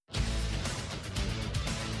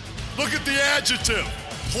Look at the adjective.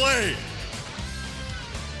 Play.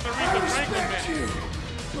 Aretha Franklin, man.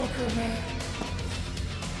 Booker, man.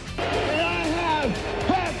 And I have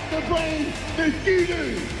half the brain that you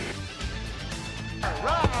do.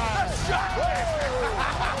 Right.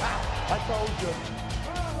 I told you.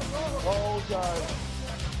 Oh, God.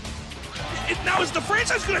 Now is the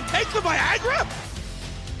franchise going to take the Viagra?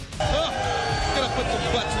 Gonna put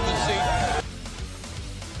some butts in the seat.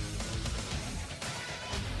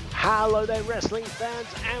 Hello there, wrestling fans,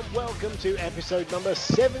 and welcome to episode number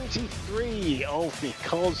 73 of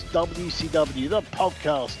Because WCW, the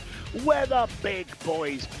podcast where the big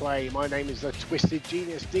boys play. My name is the Twisted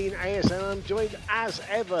Genius, Dean AS, and I'm joined as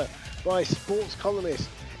ever by sports columnist,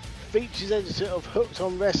 features editor of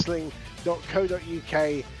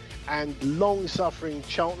hookedonwrestling.co.uk, and long-suffering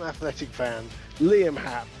Charlton Athletic fan, Liam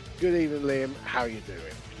Happ. Good evening, Liam. How are you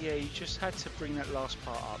doing? Yeah, you just had to bring that last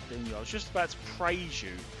part up, didn't you? I was just about to praise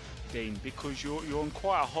you, Dean, because you're on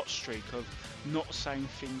quite a hot streak of not saying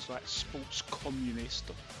things like sports communist,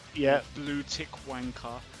 Yeah, blue tick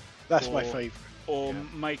wanker. that's my favourite. Or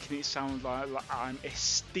making it sound like I'm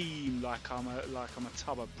esteemed, like I'm a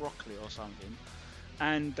tub of broccoli or something.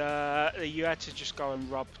 And you had to just go and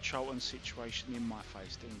rub Charlton's situation in my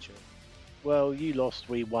face, didn't you? Well, you lost,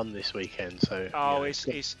 we won this weekend, so... Oh, you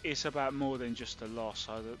know. it's about more than just a loss.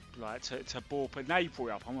 So that, like to bore, but now you brought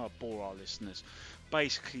it up, I'm gonna bore our listeners.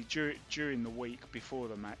 Basically, during the week before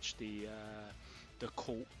the match, the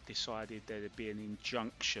court decided there'd be an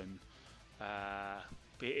injunction.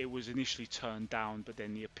 It was initially turned down, but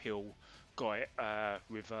then the appeal got it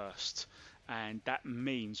reversed, and that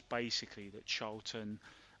means basically that Charlton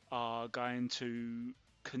are going to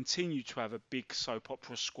continue to have a big soap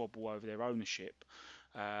opera squabble over their ownership,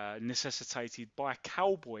 necessitated by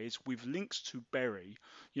Cowboys with links to Bury,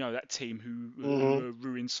 you know, that team who were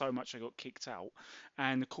ruined so much they got kicked out.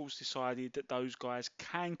 And the courts decided that those guys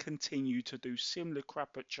can continue to do similar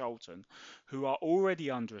crap at Charlton, who are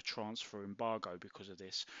already under a transfer embargo because of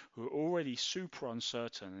this, who are already super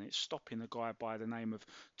uncertain, and it's stopping a guy by the name of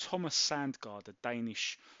Thomas Sandgaard, a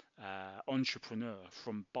Danish entrepreneur,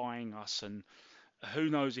 from buying us. And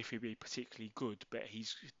who knows if he'd be particularly good, but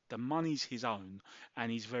the money's his own,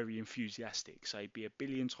 and he's very enthusiastic, so he'd be a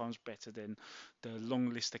billion times better than the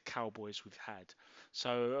long list of Cowboys we've had.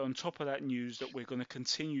 So on top of that news that we're going to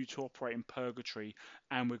continue to operate in purgatory,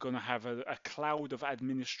 and we're going to have a cloud of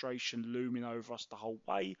administration looming over us the whole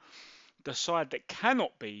way, the side that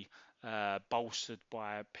cannot be bolstered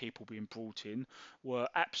by people being brought in were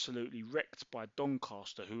absolutely wrecked by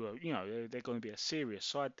Doncaster, who are, you know, they're going to be a serious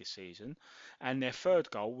side this season. And their third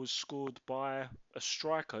goal was scored by a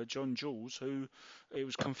striker, John Jules, who, it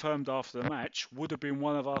was confirmed after the match, would have been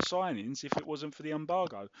one of our signings if it wasn't for the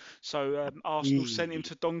embargo. So Arsenal sent him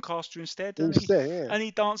to Doncaster instead, and he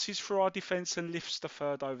dances through our defence and lifts the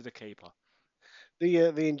third over the keeper.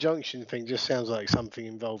 The injunction thing just sounds like something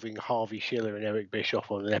involving Harvey Schiller and Eric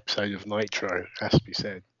Bischoff on an episode of Nitro, has to be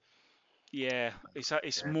said. Yeah,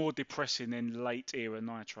 it's more depressing than late era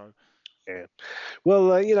Nitro. Yeah.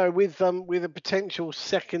 Well, you know, with a potential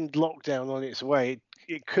second lockdown on its way,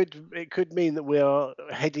 it could mean that we are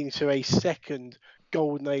heading to a second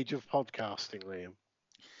golden age of podcasting, Liam.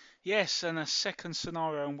 Yes, and a second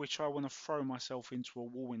scenario in which I want to throw myself into a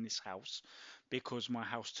wall in this house because my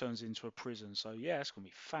house turns into a prison. So yeah, it's going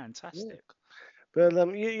to be fantastic. Yeah. But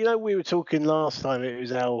you know, we were talking last time. It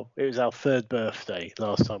was our third birthday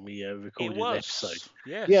last time we recorded an episode.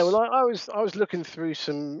 Yes. Yeah. Well, I was looking through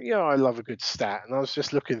some. You know, I love a good stat, and I was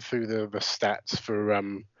just looking through the stats for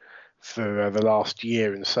the last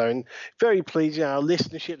year and so, and very pleased. You know, our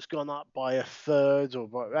listenership's gone up by a third,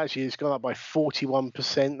 actually it's gone up by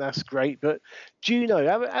 41%. That's great. But do you know?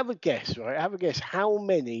 Have a guess, right? Have a guess how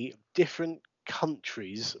many different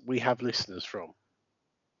countries we have listeners from.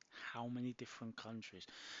 How many different countries?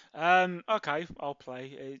 Okay, I'll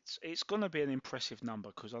play. It's going to be an impressive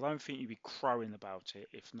number because I don't think you'd be crowing about it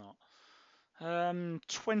if not.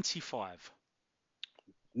 25.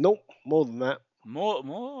 Nope, more than that.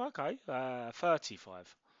 More. Okay.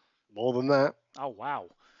 35. More than that. Oh wow.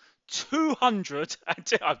 200. I'm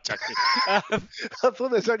joking. I thought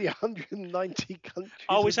there's only 190 countries.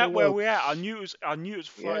 Oh, is that in the where world. we're at? I knew it was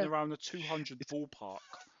floating around the 200 ballpark.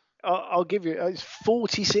 I'll give you. It's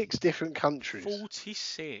 46 different countries.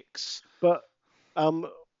 46. But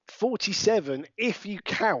 47 if you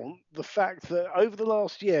count the fact that over the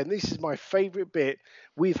last year, and this is my favourite bit,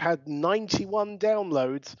 we've had 91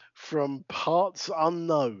 downloads from parts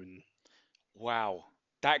unknown. Wow,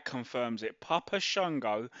 that confirms it. Papa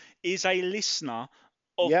Shango is a listener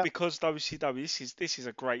of Yep. Because WCW. This is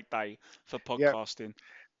a great day for podcasting.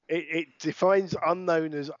 it defines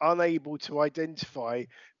unknown as unable to identify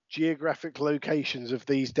geographic locations of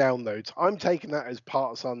these downloads. I'm taking that as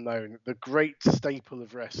parts unknown, the great staple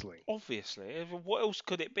of wrestling. Obviously, what else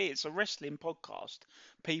could it be? It's a wrestling podcast.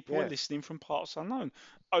 People are Yeah. listening from parts unknown.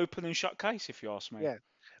 Open and shut case, if you ask me. Yeah.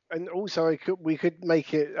 And also, we could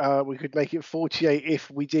make it 48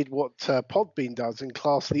 if we did what Podbean does and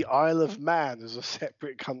class the Isle of Man as a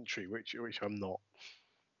separate country, which I'm not.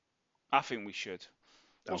 I think we should.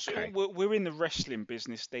 Okay. We're in the wrestling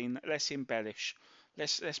business, Dean. Let's embellish.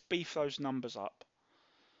 Let's beef those numbers up.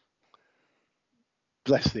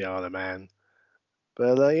 Bless the Isle of Man.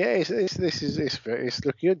 But yeah, it's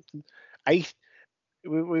looking good. Eight.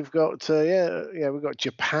 We've got we've got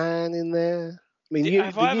Japan in there. I mean,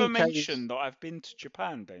 Have the I ever UK mentioned that I've been to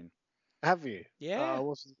Japan, Dean? have you? Yeah. I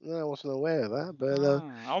wasn't aware of that, but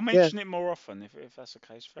I'll yeah. mention it more often if that's the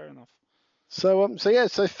case. Fair enough. So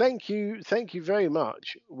so thank you very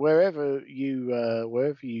much wherever you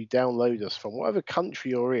download us from, whatever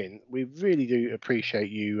country you're in. We really do appreciate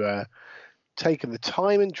you taking the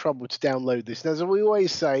time and trouble to download this. And as we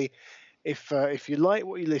always say, if you like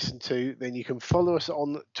what you listen to, then you can follow us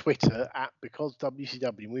on Twitter at Because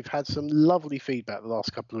WCW. We've had some lovely feedback the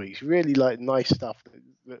last couple of weeks. Really nice stuff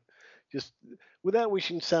that just, without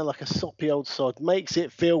wishing to sound like a soppy old sod, makes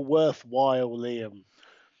it feel worthwhile, Liam.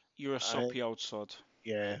 You're a soppy old sod.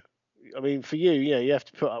 Yeah. I mean, for you, you have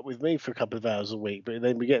to put up with me for a couple of hours a week, but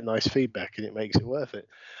then we get nice feedback and it makes it worth it.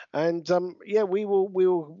 And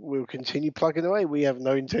we'll continue plugging away. We have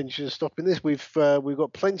no intention of stopping this. We've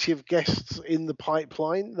got plenty of guests in the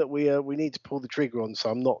pipeline that we need to pull the trigger on. So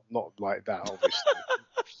I'm not like that, obviously.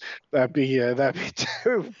 that'd be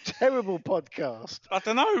terrible podcast. I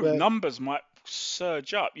don't know. But, numbers might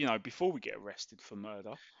surge up, before we get arrested for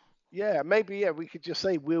murder. yeah, maybe we could just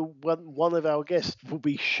say one of our guests will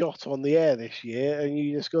be shot on the air this year, and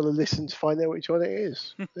you just got to listen to find out which one it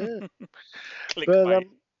is. Yeah. Clickbait.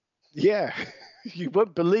 Yeah, you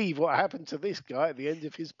won't believe what happened to this guy at the end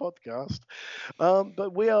of his podcast.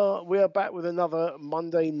 But we are back with another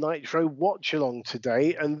Monday Nitro watch along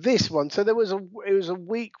today, and this one. So it was a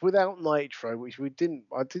week without Nitro, which I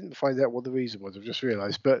didn't find out what the reason was. I've just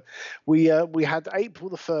realised, but we had April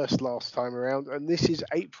the 1st last time around, and this is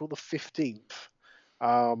April the 15th.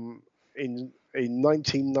 In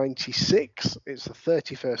 1996, it's the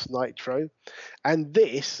 31st Nitro, and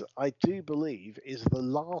this, I do believe, is the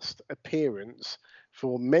last appearance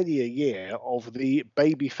for many a year of the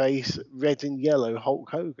babyface red and yellow Hulk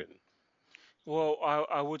Hogan. Well,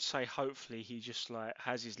 I would say hopefully he just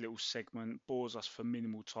has his little segment, bores us for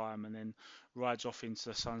minimal time, and then rides off into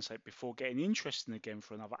the sunset before getting interesting again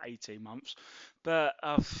for another 18 months. But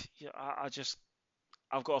I've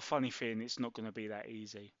got a funny feeling it's not going to be that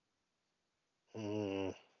easy.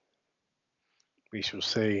 We shall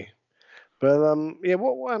see. But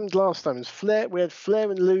what happened last time is Flair. We had Flair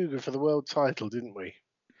and Luger for the world title, didn't we?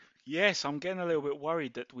 Yes, I'm getting a little bit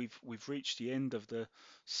worried that we've reached the end of the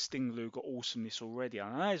Sting Luger awesomeness already. I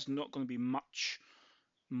know there's not going to be much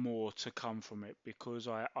more to come from it because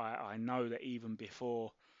I know that even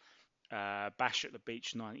before Bash at the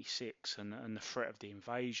Beach 96 and the threat of the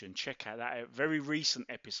invasion, check out that very recent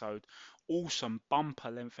episode, awesome bumper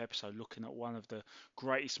length episode looking at one of the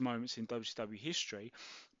greatest moments in WCW history.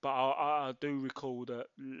 But I do recall that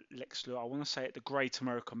Lex Luger, I want to say at the Great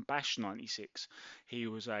American Bash 96, he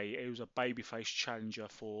was a babyface challenger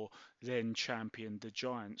for then champion the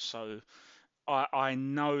Giant. So I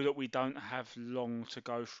know that we don't have long to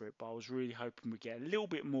go for it, but I was really hoping we get a little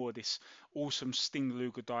bit more of this awesome Sting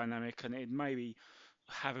Luger dynamic, and it maybe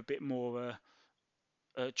have a bit more of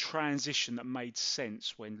a transition that made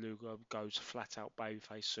sense when Luger goes flat out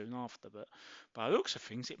babyface soon after. But by the looks of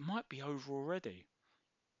things, it might be over already.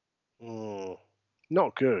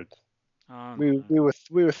 Not good. Oh, we no.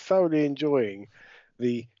 were thoroughly enjoying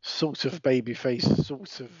the sort of babyface,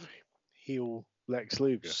 sort of heel Lex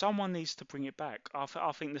Luger. Someone needs to bring it back. I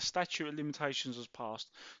think the statute of limitations has passed.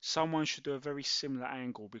 Someone should do a very similar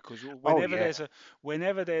angle because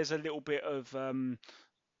whenever there's a little bit of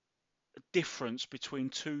difference between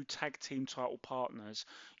two tag team title partners,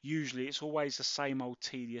 usually it's always the same old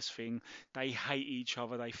tedious thing. They hate each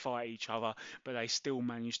other, they fight each other, but they still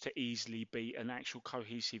manage to easily beat an actual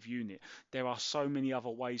cohesive unit. There are so many other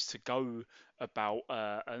ways to go about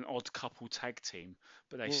an odd couple tag team,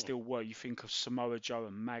 but they still work. You think of Samoa Joe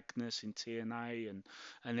and Magnus in TNA,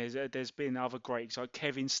 and there's been other greats like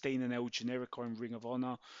Kevin Steen and El Generico in Ring of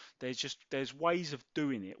Honor. There's ways of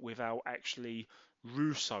doing it without actually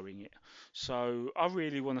Russoing it. So I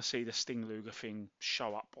really want to see the Sting Luger thing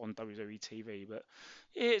show up on WWE TV, but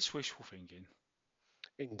it's wishful thinking.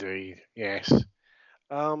 Indeed, yes.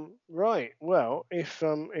 Right. Well,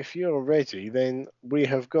 if you're ready, then we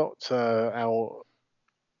have got our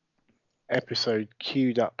episode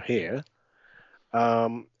queued up here.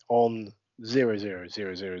 On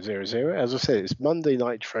 000000. As I said, it's Monday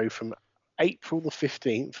Nitro from April the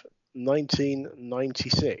 15th,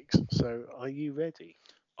 1996. So, are you ready?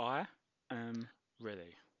 I am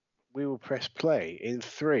ready. We will press play in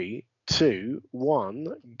 3, 2,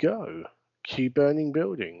 1, go. Cue burning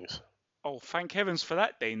buildings. Oh, thank heavens for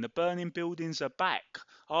that, Dean. The burning buildings are back.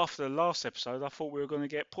 After the last episode, I thought we were going to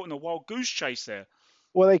get put in a wild goose chase there.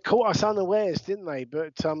 Well, they caught us unawares, didn't they?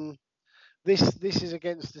 But this is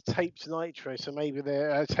against the taped Nitro, so maybe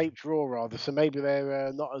they're taped Raw rather. So maybe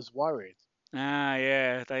they're not as worried. Ah,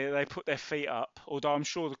 yeah, they put their feet up. Although I'm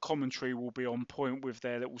sure the commentary will be on point with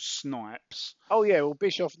their little snipes. Oh yeah, well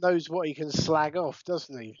Bischoff knows what he can slag off,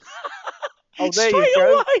 doesn't he? Oh, there Straight you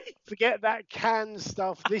go. away! Forget that canned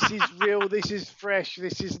stuff. This is real. This is fresh.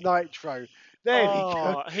 This is Nitro. There we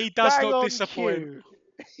go. He does Bang not on disappoint.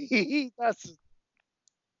 cue. He doesn't.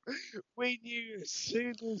 We knew as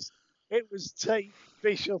soon as it was taped,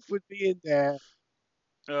 Bischoff would be in there.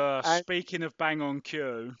 And Speaking of bang on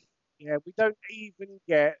cue, yeah, we don't even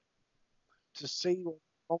get to see what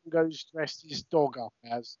Mongo's dressed his dog up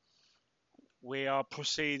as. we are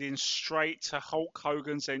proceeding straight to Hulk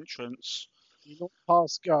Hogan's entrance. Do not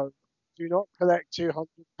pass go. Do not collect £200.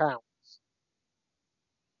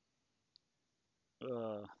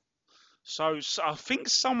 So I think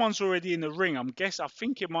someone's already in the ring. I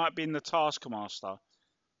think it might have been the Taskmaster.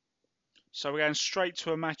 So we're going straight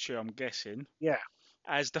to a match here, I'm guessing. Yeah.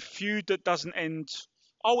 As the feud that doesn't end.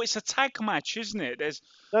 Oh, it's a tag match, isn't it?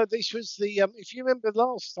 No, this was the. If you remember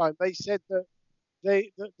last time, they said that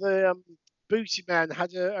the Booty Man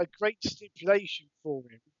had a great stipulation for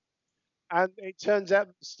him, and it turns out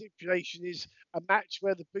that the stipulation is a match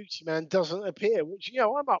where the Booty Man doesn't appear, which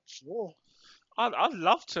I'm up for. I'd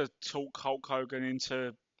love to talk Hulk Hogan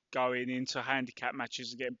into going into handicap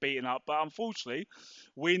matches and getting beaten up, but unfortunately,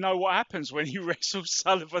 we know what happens when he wrestles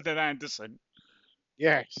Sullivan and Anderson.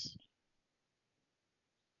 Yes.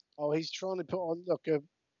 Oh, he's trying to put on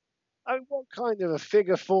what kind of a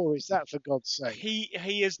figure four is that, for God's sake?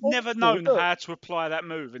 He has never known how to apply that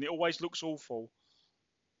move, and it always looks awful.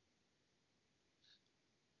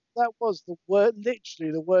 That was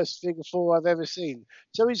literally the worst figure four I've ever seen.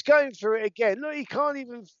 So he's going for it again. Look, he can't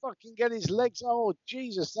even fucking get his legs. Oh,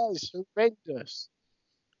 Jesus, that is horrendous.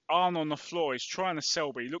 Arn on the floor. He's trying to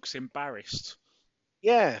sell, but he looks embarrassed.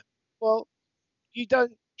 Yeah. Well, you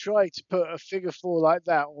don't try to put a figure four like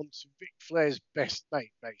that onto Ric Flair's best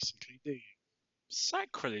mate, basically, do you?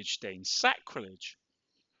 Sacrilege, Dean. Sacrilege.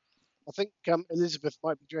 I think Elizabeth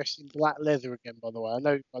might be dressed in black leather again, by the way. I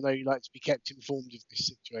know you like to be kept informed of this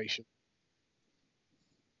situation.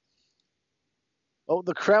 Oh,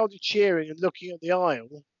 the crowd are cheering and looking at the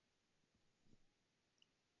aisle.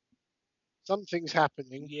 Something's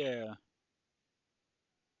happening. Yeah.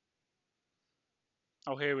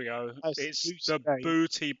 Oh, here we go. It's the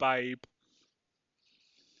Booty Babe.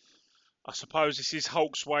 I suppose this is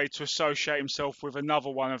Hulk's way to associate himself with another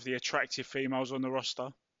one of the attractive females on the roster.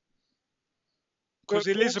 Because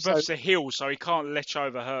Elizabeth's a heel, so he can't lech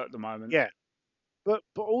over her at the moment. Yeah. But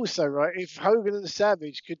also, right, if Hogan and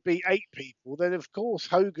Savage could beat 8 people, then of course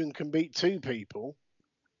Hogan can beat 2 people.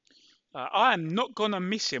 I am not going to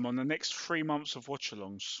miss him on the next 3 months of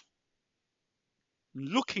watch-alongs. I'm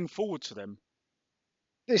looking forward to them.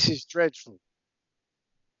 This is dreadful.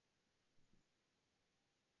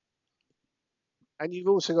 And you've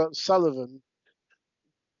also got Sullivan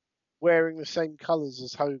wearing the same colours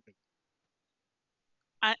as Hogan.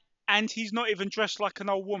 And he's not even dressed like an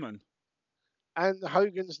old woman. And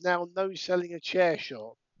Hogan's now no-selling a chair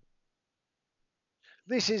shot.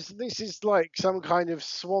 This is like some kind of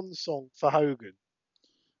swan song for Hogan.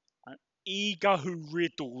 An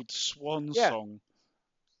ego-riddled swan song.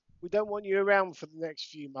 We don't want you around for the next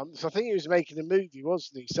few months. I think he was making a movie,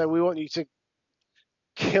 wasn't he? So we want you to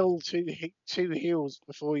kill two heels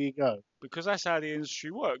before you go. Because that's how the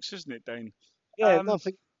industry works, isn't it, Dane? Yeah,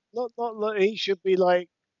 nothing. Not he should be like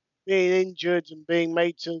being injured and being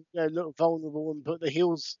made to look vulnerable and put the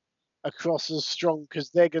heels across as strong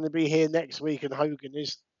because they're going to be here next week and Hogan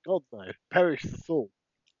is, God no, perish the thought.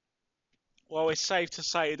 Well, it's safe to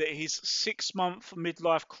say that his 6-month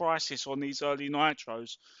midlife crisis on these early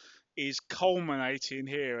Nitros is culminating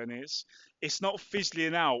here, and it's not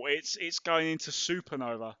fizzling out. It's going into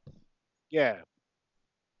supernova. Yeah.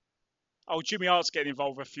 Oh, Jimmy Hart's getting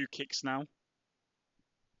involved with a few kicks now.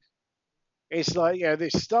 It's like,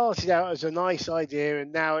 this started out as a nice idea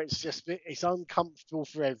and now it's uncomfortable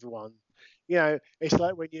for everyone. You know, it's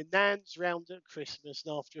like when your nan's round at Christmas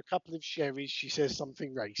and after a couple of sherries, she says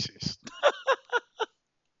something racist.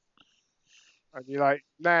 And you're like,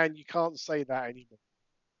 man, you can't say that anymore.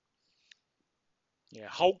 Yeah,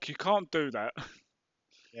 Hulk, you can't do that.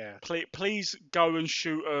 Yeah. Please go and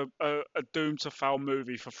shoot a Doom to Fail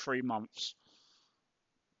movie for 3 months.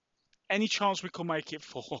 Any chance we could make it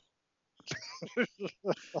 4?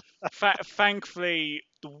 Thankfully,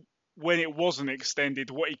 when it wasn't extended,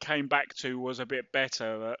 what he came back to was a bit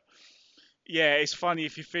better. But yeah, it's funny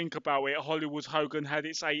if you think about it. Hollywood Hogan had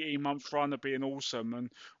its 18-month run of being awesome, and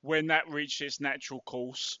when that reached its natural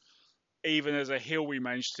course, even as a heel, we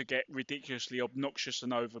managed to get ridiculously obnoxious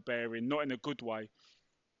and overbearing, not in a good way.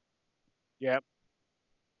 Yeah.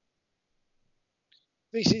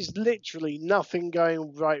 This is literally nothing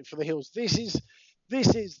going right for the Hills. This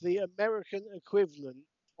is the American equivalent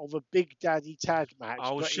of a Big Daddy tag match,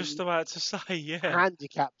 I was but just in about to say, yeah.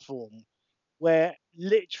 handicap form, where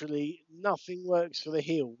literally nothing works for the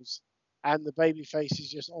heels, and the babyface is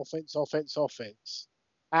just offense, offense, offense,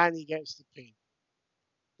 and he gets the pin.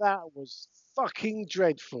 That was fucking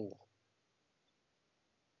dreadful.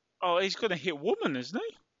 Oh, he's going to hit Woman, isn't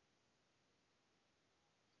he?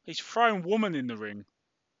 He's throwing Woman in the ring.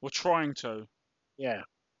 Or trying to. Yeah.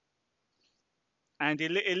 And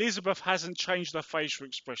Elizabeth hasn't changed her facial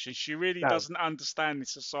expression. She really No. doesn't understand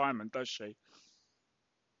this assignment, does she?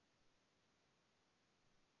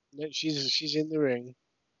 No, she's in the ring.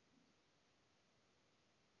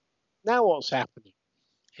 Now what's happening?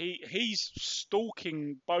 He's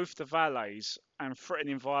stalking both the valets and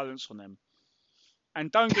threatening violence on them.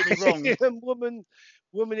 And don't get me wrong. And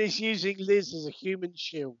woman is using Liz as a human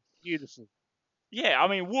shield. Beautiful. Yeah, I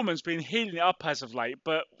mean, Woman's been healing it up as of late,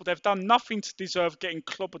 but they've done nothing to deserve getting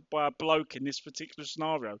clobbered by a bloke in this particular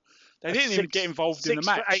scenario. They didn't even get involved in the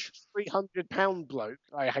match. 300-pound bloke,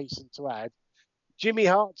 I hasten to add. Jimmy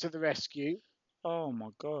Hart to the rescue. Oh my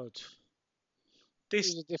god. It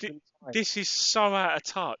was a different time. This is so out of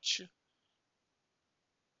touch.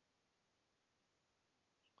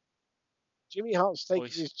 Jimmy Hart's taking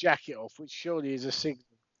his jacket off, which surely is a signal.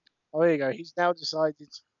 Oh, there you go. He's now decided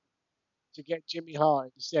to get Jimmy Hart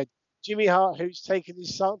instead. Jimmy Hart, who's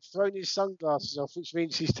thrown his sunglasses off, which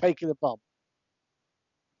means he's taken a bump.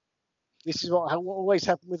 This is what always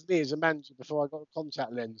happened with me as a manager before I got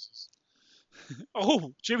contact lenses.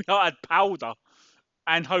 Oh, Jimmy Hart had powder,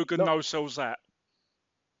 and Hogan no-sells that.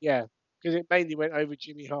 Yeah, because it mainly went over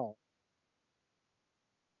Jimmy Hart.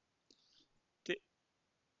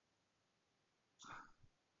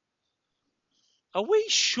 Are we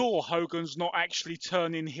sure Hogan's not actually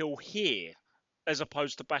turning heel here, as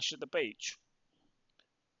opposed to Bash at the Beach?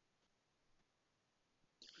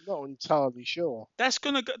 Not entirely sure. That's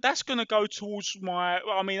gonna go towards my.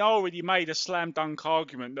 I mean, I already made a slam dunk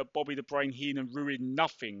argument that Bobby the Brain Heenan ruined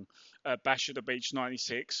nothing at Bash at the Beach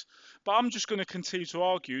 '96, but I'm just gonna continue to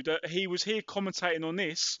argue that he was here commentating on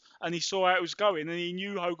this, and he saw how it was going, and he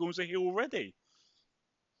knew Hogan was a heel already.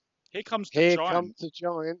 Here comes the Giant. Here comes the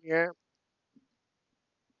Giant, yeah.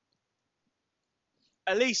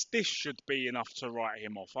 At least this should be enough to write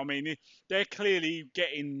him off. I mean, they're clearly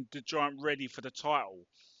getting the Giant ready for the title.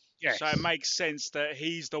 Yes. So it makes sense that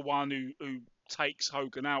he's the one who takes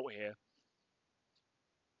Hogan out here.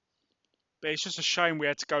 But it's just a shame we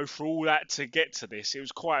had to go through all that to get to this. It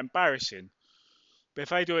was quite embarrassing. But if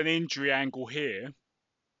they do an injury angle here,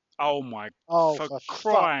 oh my, for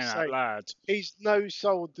crying out loud. He's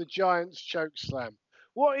no-sold the Giant's choke slam.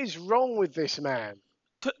 What is wrong with this man?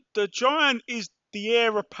 The Giant is the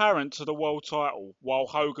heir apparent to the world title while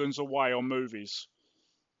Hogan's away on movies.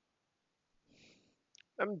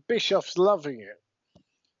 And Bischoff's loving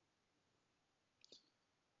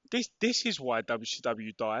it. This is why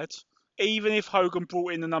WCW died. Even if Hogan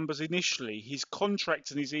brought in the numbers initially, his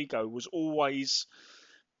contract and his ego was always...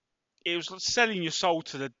 It was like selling your soul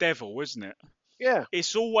to the devil, isn't it? Yeah.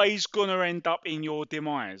 It's always going to end up in your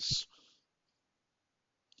demise.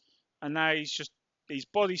 And now he's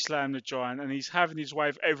body slammed the Giant, and he's having his way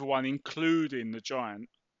with everyone, including the Giant.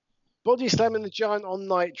 Body slamming the Giant on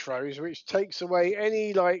Nitros, which takes away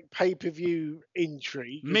any pay-per-view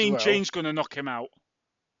intrigue. Mean Gene's going to knock him out.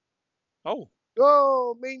 Oh,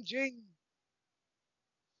 Mean Gene.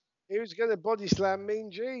 He was going to body slam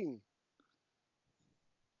Mean Gene.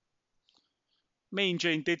 Mean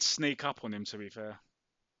Gene did sneak up on him, to be fair.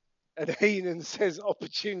 And Heenan says,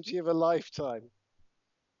 opportunity of a lifetime.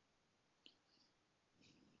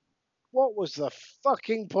 What was the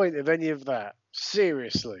fucking point of any of that?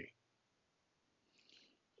 Seriously.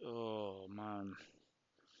 Oh, man.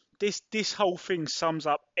 This whole thing sums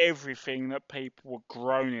up everything that people were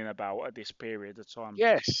groaning about at this period of time.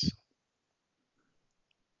 Yes.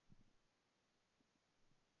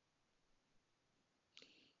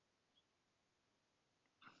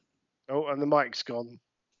 Oh, and the mic's gone.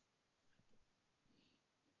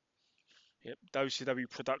 Yep, WCW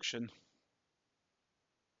production.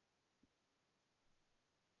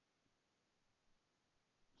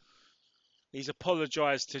 He's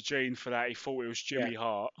apologised to Gene for that. He thought it was Jimmy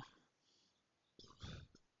Hart.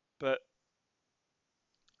 But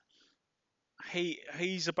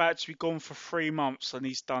he's about to be gone for 3 months and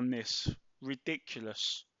he's done this.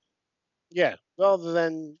 Ridiculous. Yeah, rather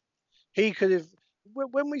than he could have.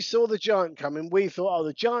 When we saw the Giant coming, we thought, oh,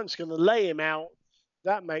 the Giant's going to lay him out.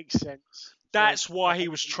 That makes sense. That's why he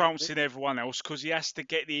was trouncing everyone else, because he has to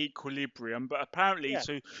get the equilibrium. But apparently,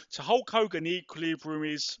 to Hulk Hogan, the equilibrium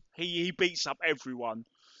is he beats up everyone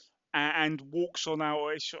and walks on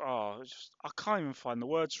out. I can't even find the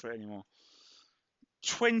words for it anymore.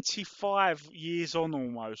 25 years on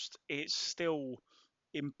almost, it's still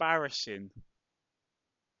embarrassing.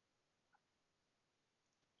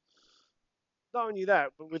 Not only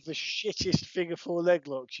that, but with the shittest figure 4 leg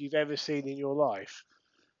locks you've ever seen in your life.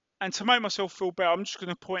 And to make myself feel better, I'm just going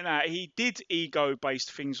to point out he did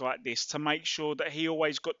ego-based things like this to make sure that he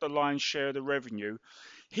always got the lion's share of the revenue.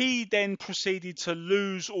 He then proceeded to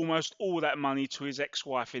lose almost all that money to his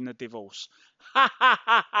ex-wife in the divorce. Ha ha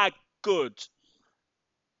ha ha! Good.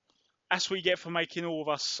 That's what you get for making all of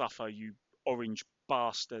us suffer, you orange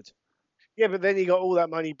bastard. Yeah, but then he got all that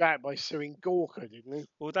money back by suing Gawker, didn't he?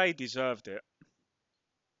 Well, they deserved it.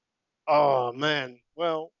 Oh man.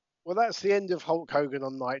 Well, that's the end of Hulk Hogan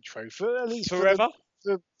on Nitro for at least Forever.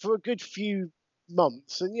 For a good few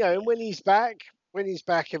months. And and when he's back,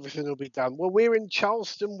 everything will be done. Well, we're in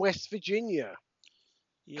Charleston, West Virginia,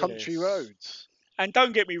 country roads. And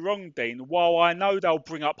don't get me wrong, Dean, while I know they'll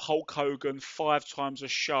bring up Hulk Hogan 5 times a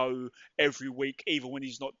show every week, even when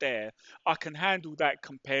he's not there, I can handle that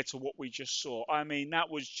compared to what we just saw. I mean,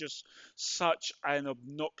 that was just such an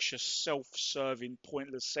obnoxious, self-serving,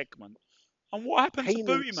 pointless segment. And what happened to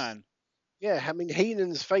Booty Man? Yeah, I mean,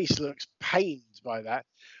 Heenan's face looks pained by that.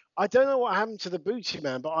 I don't know what happened to the Booty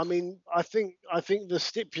Man, but I mean, I think the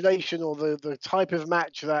stipulation or the type of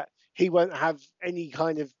match that he won't have any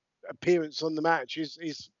kind of appearance on the match is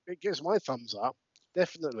it gets my thumbs up,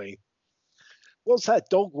 definitely. What's that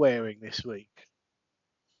dog wearing this week?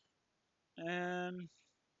 A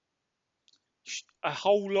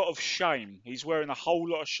whole lot of shame. He's wearing a whole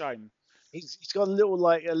lot of shame. He's got a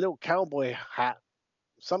little cowboy hat,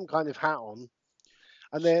 some kind of hat on,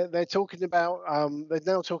 and they're talking about they're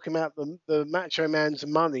now talking about the Macho Man's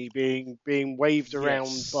money being waved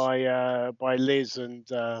around by Liz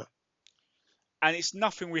and it's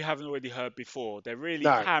nothing we haven't already heard before. They're really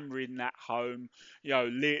hammering that home.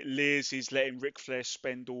 Liz is letting Ric Flair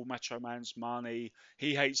spend all Macho Man's money.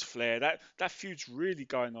 He hates Flair. That feud's really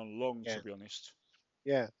going on long, to be honest.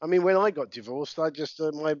 Yeah, I mean, when I got divorced, I just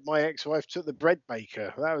my ex-wife took the bread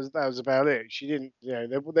baker. That was about it. She didn't,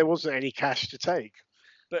 there wasn't any cash to take.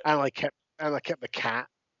 And I kept the cat.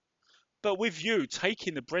 But with you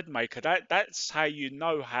taking the bread maker, that's how you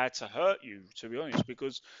know how to hurt you, to be honest.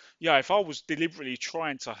 Because if I was deliberately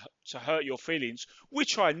trying to hurt your feelings,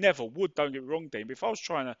 which I never would, don't get me wrong, Dean. But if I was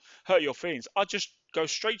trying to hurt your feelings, I'd just go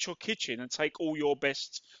straight to your kitchen and take all your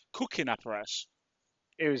best cooking apparatus.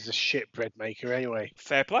 It was a shit bread maker anyway.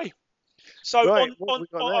 Fair play. So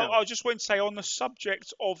I just want to say, on the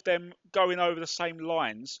subject of them going over the same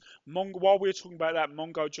lines, while we were talking about that,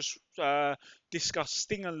 Mongo just discussed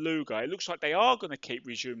Sting and Luger. It looks like they are going to keep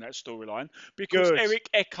resuming that storyline because Eric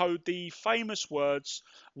echoed the famous words,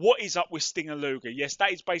 "What is up with Sting and Luger?" Yes,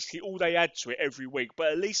 that is basically all they add to it every week,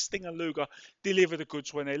 but at least Sting and Luger deliver the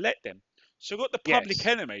goods when they let them. So we've got the Public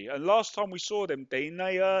Enemy, and last time we saw them, Dean,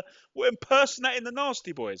 they were impersonating the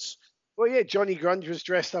Nasty Boys. Well, yeah, Johnny Grunge was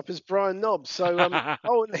dressed up as Brian Knobbs. So,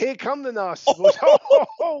 and here come the Nasty Boys.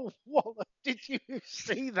 What? Did you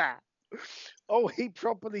see that? Oh, he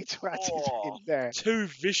properly twatted him there. 2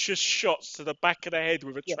 vicious shots to the back of the head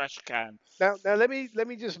with a trash can. Now, let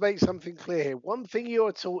me just make something clear here. One thing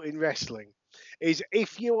you're taught in wrestling is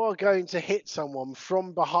if you are going to hit someone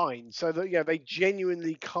from behind, so that they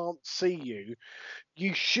genuinely can't see you,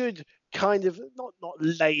 you should kind of not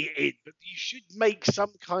lay it in, but you should make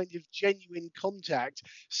some kind of genuine contact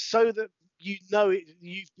so that you've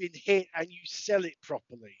been hit and you sell it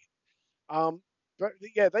properly. But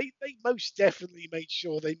they most definitely made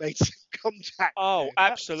sure they made some contact. Oh,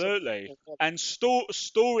 absolutely. And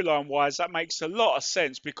storyline wise, that makes a lot of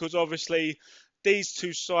sense because obviously these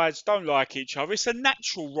two sides don't like each other. It's a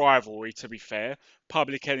natural rivalry, to be fair.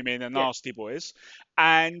 Public Enemy and the Nasty Boys.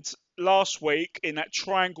 And last week in that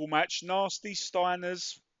triangle match, Nasty,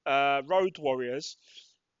 Steiners, Road Warriors,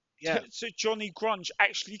 so Johnny Grunge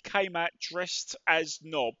actually came out dressed as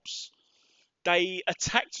Knobbs they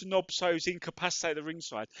attacked Knob so he was incapacitated at the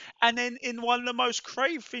ringside. And then in one of the most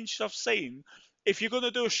creative finishes I've seen, if you're going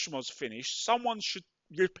to do a schmoz finish, someone should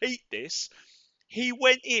repeat this. He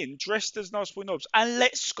went in dressed as Niceboy Knobs and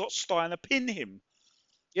let Scott Steiner pin him.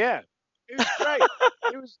 Yeah, it was great.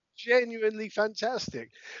 It was genuinely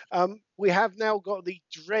fantastic. We have now got the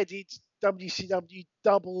dreaded WCW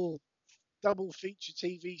double feature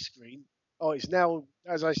TV screen. Oh, it's now,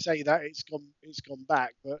 as I say that, it's gone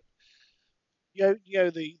back, but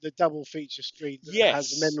the double feature screen that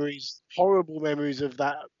has Yes. horrible memories of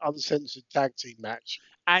that uncensored tag team match.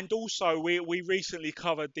 And also, we recently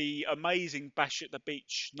covered the amazing Bash at the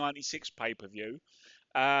Beach 96 pay-per-view.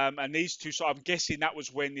 And these two, so I'm guessing that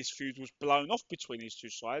was when this feud was blown off between these two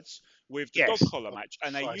sides with the dog Yes. collar match.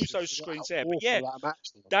 And they Christ, used I those forgot screens how there. But awful yeah, that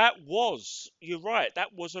match was. that was, you're right,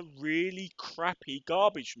 that was a really crappy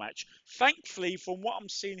garbage match. Thankfully, from what I'm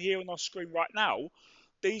seeing here on our screen right now,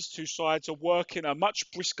 these two sides are working a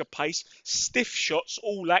much brisker pace, stiff shots,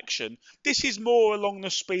 all action. This is more along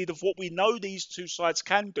the speed of what we know these two sides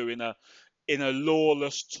can do in a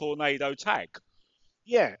lawless tornado tag.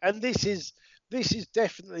 Yeah, and this is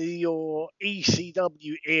definitely your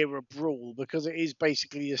ECW era brawl, because it is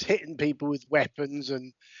basically just hitting people with weapons,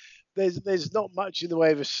 and there's not much in the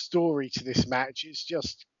way of a story to this match. It's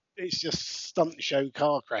just stunt show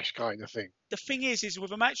car crash kind of thing. The thing is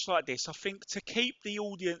with a match like this, I think to keep the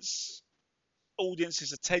audience's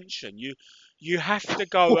attention, you have to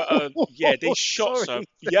go at these shots are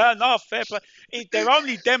fair play. They're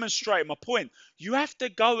only demonstrating my point. You have to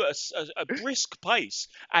go at a brisk pace,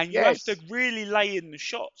 and you have to really lay in the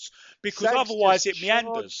shots, because otherwise it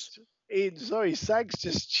meanders. Sags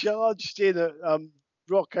just charged in at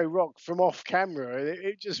Rocco Rock from off camera, and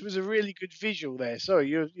it just was a really good visual there. Sorry,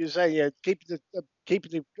 you're saying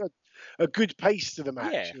keeping a good pace to the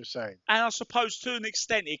match. Yeah. You're saying, and I suppose to an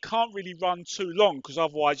extent it can't really run too long, because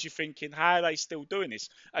otherwise you're thinking, how are they still doing this?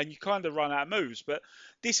 And you kind of run out of moves. But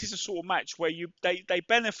this is a sort of match where they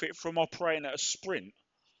benefit from operating at a sprint.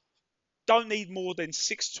 Don't need more than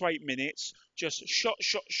 6 to 8 minutes. Just shot,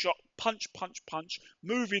 punch,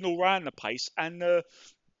 moving all around the place, and the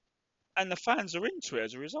fans are into it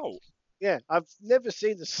as a result. Yeah, I've never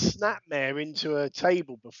seen a snapmare into a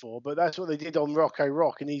table before, but that's what they did on Rocco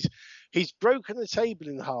Rock, and he's broken the table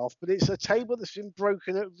in half, but it's a table that's been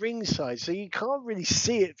broken at ringside, so you can't really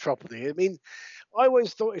see it properly. I mean, I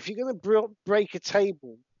always thought if you're going to break a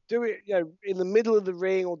table, do it in the middle of the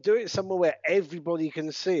ring, or do it somewhere where everybody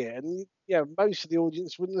can see it. And most of the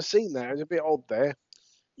audience wouldn't have seen that. It was a bit odd there.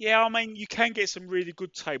 Yeah, I mean, you can get some really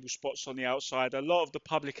good table spots on the outside. A lot of the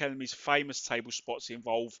Public Enemy's famous table spots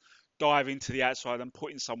involve diving to the outside and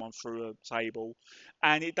putting someone through a table,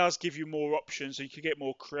 and it does give you more options, so you can get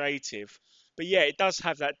more creative. But yeah, it does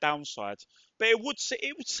have that downside. But it would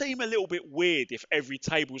seem a little bit weird if every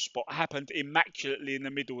table spot happened immaculately in the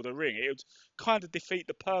middle of the ring. It would kind of defeat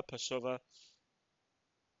the purpose of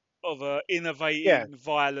a innovating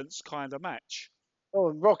violence kind of match. Oh,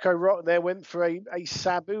 and Rocco Rock there went for a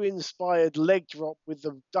Sabu-inspired leg drop with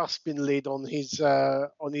the dustbin lid on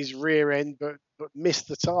his rear end, but missed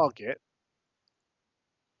the target.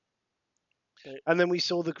 And then we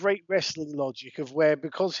saw the great wrestling logic of where,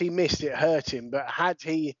 because he missed, it hurt him, but had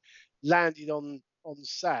he landed on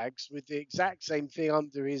Sags with the exact same thing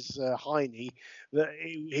under his hiney, that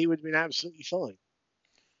he would have been absolutely fine.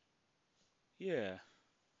 Yeah.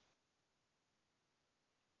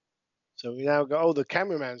 So we now got, the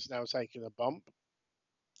cameraman's now taking a bump.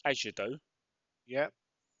 As you do. Yeah.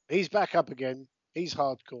 He's back up again. He's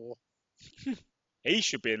hardcore. He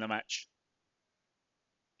should be in the match.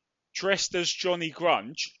 Dressed as Johnny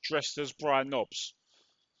Grunge, dressed as Brian Knobbs.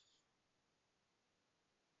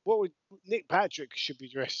 Nick Patrick should be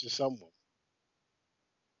dressed as someone.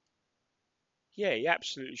 Yeah, he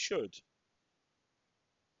absolutely should.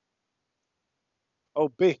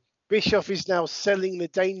 Oh, Bischoff is now selling the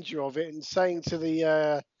danger of it and saying to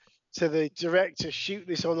the director, shoot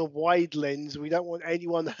this on a wide lens. We don't want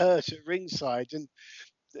anyone hurt at ringside. And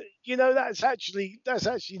that's actually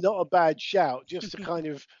not a bad shout, just to kind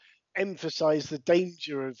of emphasize the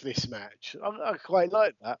danger of this match. I quite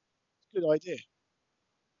like that. Good idea.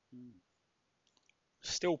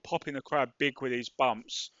 Still popping the crowd big with his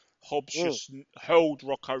bumps. Hobbs just hurled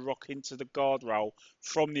Rocco Rock into the guardrail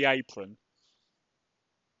from the apron.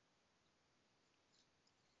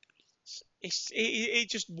 It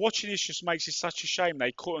just watching this just makes it such a shame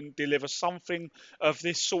they couldn't deliver something of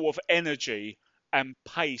this sort of energy and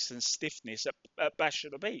pace and stiffness at Bash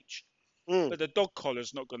at the Beach. But the dog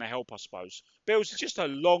collar's not going to help, I suppose. But it was just a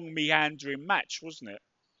long, meandering match, wasn't it?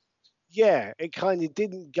 yeah, it kind of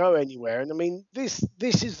didn't go anywhere. And I mean, this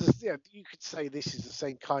is the you could say this is the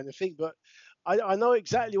same kind of thing, but I know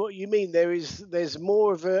exactly what you mean. There's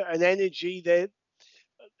more of an energy there.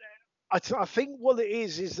 I think what it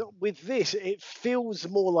is that with this, it feels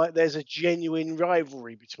more like there's a genuine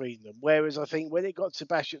rivalry between them. Whereas I think when it got to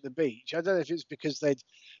Bash at the Beach, I don't know if it's because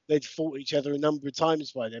they'd fought each other a number of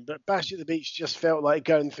times by then, but Bash at the Beach just felt like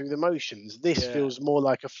going through the motions. This Yeah. feels more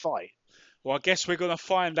like a fight. Well, I guess we're going to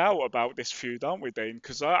find out about this feud, aren't we, Dean?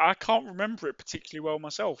 Because I can't remember it particularly well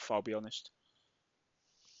myself, I'll be honest.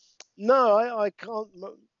 No, I can't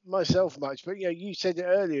myself much, but you said it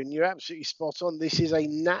earlier, and you're absolutely spot on. This is a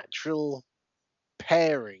natural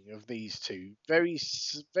pairing of these two, very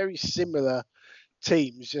similar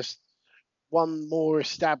teams, just one more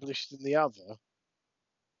established than the other.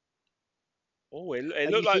 Oh, it And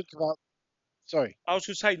looked you like, think about, sorry, I was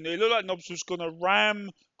going to say, it looked like Knobs was going to ram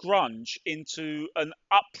Grunge into an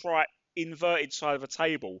upright, inverted side of a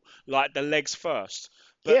table, like the legs first.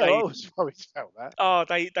 But yeah, I was worried about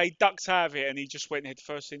that. they ducked out of it, and he just went head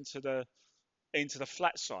first into the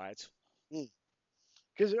flat side.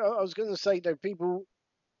 Because I was going to say, though, people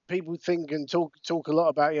think and talk a lot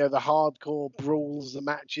about the hardcore brawls, the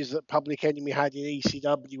matches that Public Enemy had in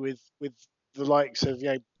ECW with the likes of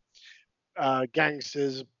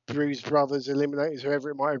Gangsters, Bruise Brothers, Eliminators,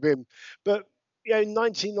 whoever it might have been. But in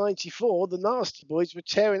 1994, the Nasty Boys were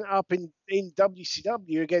tearing it up in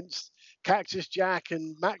WCW against Cactus Jack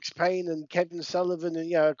and Max Payne and Kevin Sullivan,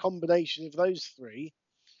 and a combination of those three,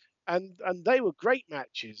 and they were great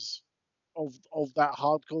matches of that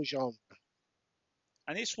hardcore genre.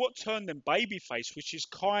 And it's what turned them babyface, which is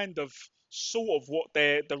kind of sort of what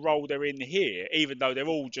the role they're in here, even though they're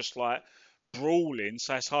all just like brawling,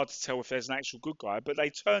 so it's hard to tell if there's an actual good guy. But they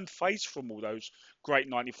turned face from all those great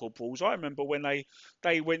 '94 brawls. I remember when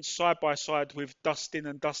they went side by side with Dustin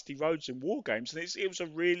and Dusty Rhodes in War Games, and it was a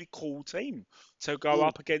really cool team to go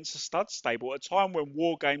up against the stud stable at a time when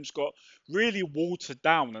War Games got really watered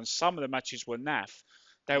down and some of the matches were naff.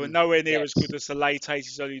 They were nowhere near as good as the late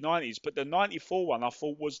 80s, early 90s, but the 94 one I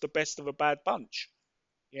thought was the best of a bad bunch.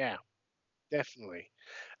 Yeah, definitely.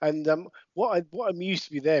 And what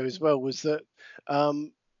amused me there as well was that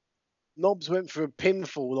Knobs went for a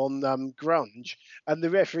pinfall on Grunge, and the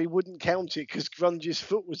referee wouldn't count it because Grunge's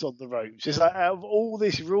foot was on the ropes. It's like, out of all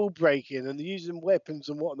this rule breaking and using weapons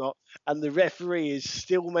and whatnot, and the referee is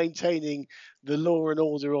still maintaining the law and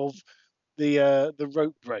order of the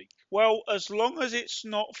rope break. Well, as long as it's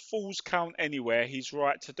not Falls Count Anywhere, he's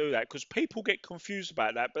right to do that, because people get confused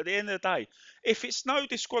about that. But at the end of the day, if it's no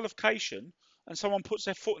disqualification and someone puts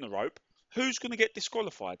their foot in the rope, who's going to get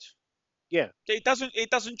disqualified? Yeah. It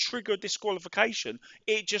doesn't trigger disqualification.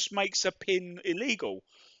 It just makes a pin illegal.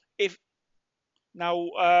 If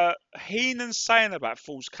now Heenan's saying about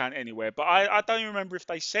Falls Count Anywhere, but I don't even remember if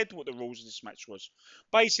they said what the rules of this match was.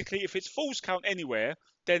 Basically, if it's Falls Count Anywhere,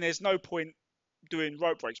 then there's no point doing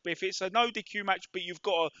rope breaks. But if it's a no DQ match, but you've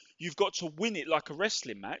got to win it like a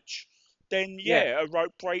wrestling match, then a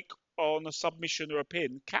rope break on a submission or a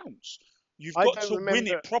pin counts. You've got to win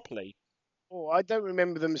it properly. Oh, I don't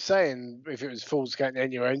remember them saying if it was Falls Count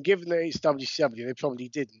Anywhere, and given that it's WCW, they probably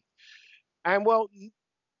didn't. And well,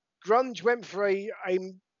 Grunge went for a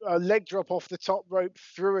leg drop off the top rope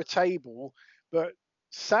through a table, but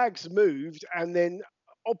Sags moved, and then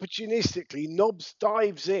opportunistically Knobs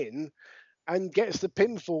dives in and gets the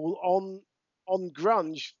pinfall on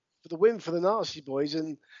Grunge for the win for the Nasty Boys,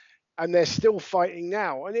 and they're still fighting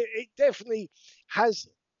now. And it definitely has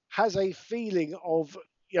a feeling of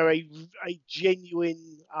a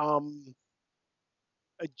genuine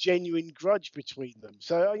grudge between them.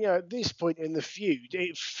 So at this point in the feud,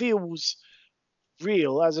 it feels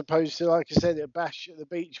real, as opposed to, like I said, at Bash at the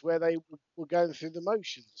Beach, where they were going through the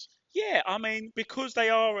motions. Yeah, I mean, because they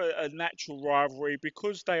are a natural rivalry,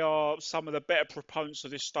 because they are some of the better proponents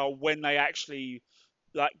of this style when they actually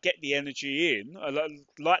get the energy in,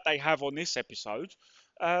 like they have on this episode.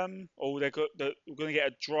 Or we're going to get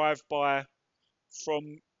a drive-by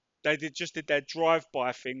from. Just did their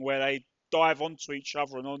drive-by thing where they dive onto each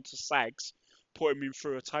other and onto Sags, putting him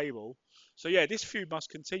through a table. So yeah, this feud must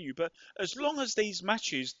continue. But as long as these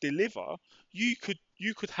matches deliver, you could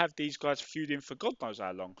have these guys feuding for God knows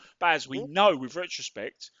how long. But as we know with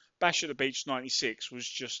retrospect, Bash at the Beach '96 was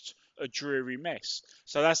just a dreary mess.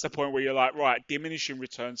 So that's the point where you're like, right, diminishing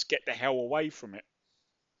returns, get the hell away from it.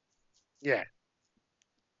 Yeah.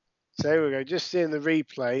 So here we go. Just seeing the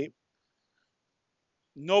replay.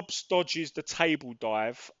 Knobs dodges the table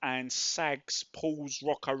dive and Sags pulls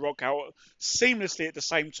Rocco Rock out seamlessly at the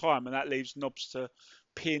same time, and that leaves Knobs to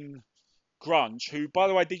pin Grunge, who, by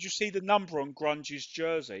the way, did you see the number on Grunge's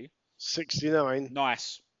jersey? '69.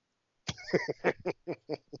 Nice.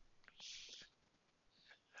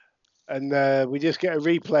 And we just get a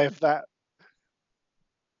replay of that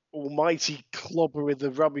almighty clobber with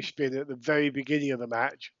the rubbish bin at the very beginning of the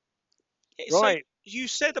match. So Right. you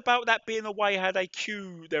said about that being the way how they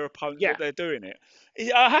cue their opponent Yeah. that they're doing it.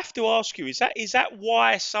 I have to ask you, is that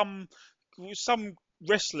why some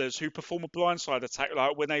wrestlers who perform a blindside attack,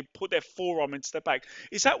 like when they put their forearm into their back,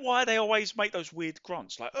 is that why they always make those weird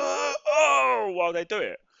grunts, like oh, while they do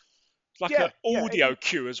it? It's like an Yeah. audio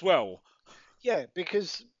cue as well. Yeah,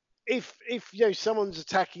 because if someone's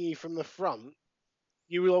attacking you from the front,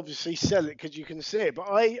 you will obviously sell it because you can see it. But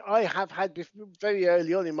I have had very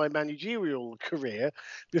early on in my managerial career,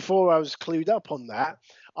 before I was clued up on that,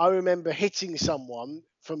 I remember hitting someone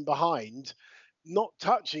from behind, not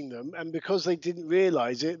touching them, and because they didn't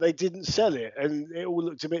realise it, they didn't sell it, and it all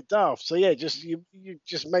looked a bit daft. So yeah, just you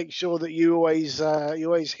just make sure that you always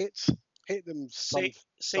hit them See,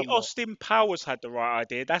 somewhat. Austin Powers had the right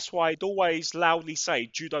idea. That's why he'd always loudly say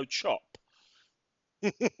judo chop.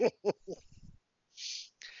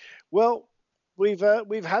 Well, we've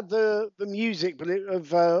had the music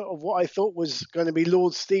of what I thought was going to be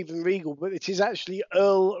Lord Stephen Regal, but it is actually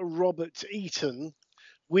Earl Robert Eaton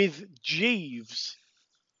with Jeeves,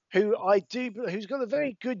 who's got a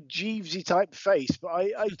very good Jeevesy type face. But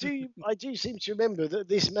I do seem to remember that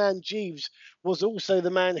this man Jeeves was also the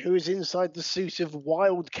man who was inside the suit of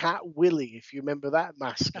Wildcat Willie, if you remember that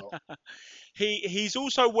mascot. He's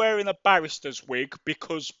also wearing a barrister's wig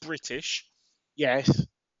because British. Yes.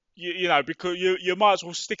 You know, because you might as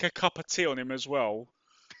well stick a cup of tea on him as well.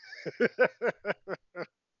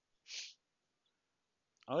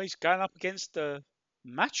 Oh, he's going up against the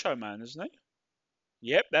Macho Man, isn't he?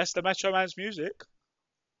 Yep, that's the Macho Man's music.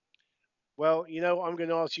 Well, you know what I'm going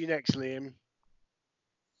to ask you next, Liam.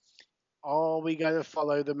 Are we going to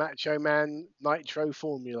follow the Macho Man Nitro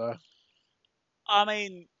formula? I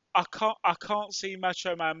mean, I can't see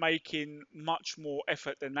Macho Man making much more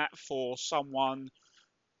effort than that for someone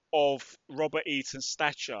of Robert Eaton's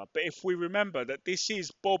stature. But if we remember that this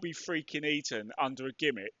is Bobby freaking Eaton under a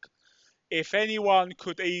gimmick, if anyone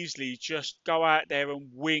could easily just go out there and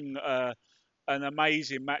wing an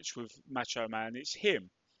amazing match with Macho Man, it's him.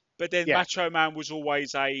 But then Yeah. Macho Man was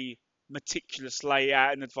always a meticulous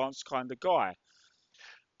layout in advance kind of guy.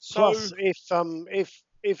 So, Plus,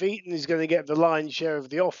 if Eaton is going to get the lion's share of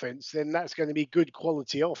the offense, then that's going to be good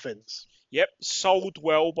quality offense. yep, sold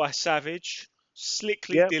well by Savage,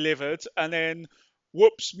 slickly Yep. delivered, and then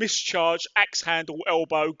whoops, mischarge, axe handle,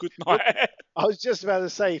 elbow, good night. I was just about to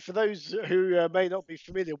say, for those who may not be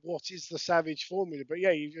familiar, what is the Savage formula? But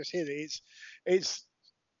yeah, you just hit it. It's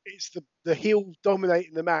the heel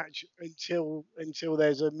dominating the match until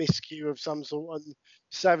there's a miscue of some sort, and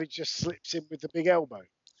Savage just slips in with the big elbow.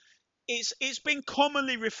 It's been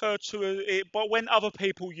commonly referred to it, but when other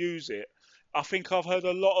people use it, I think I've heard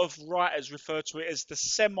a lot of writers refer to it as the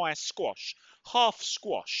semi-squash, half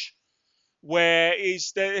squash, where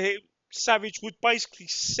is the Savage would basically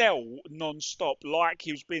sell non-stop like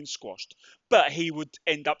he was being squashed, but he would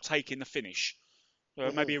end up taking the finish.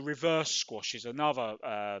 Maybe a reverse squash is another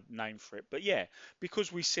name for it. But yeah,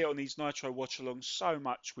 because we see it on these Nitro watch-alongs so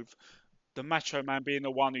much with the Macho Man being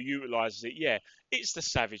the one who utilises it, yeah, it's the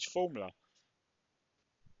Savage formula.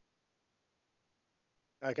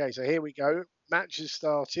 Okay, so here we go. Match has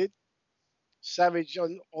started. Savage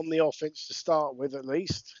on the offense to start with, at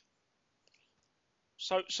least.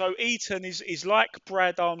 So Eaton is like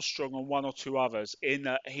Brad Armstrong and one or two others in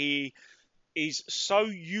that he is so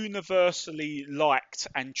universally liked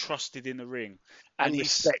and trusted in the ring, And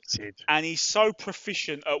respected. And he's so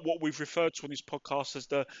proficient at what we've referred to on this podcast as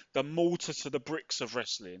the mortar to the bricks of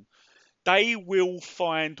wrestling. They will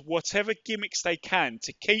find whatever gimmicks they can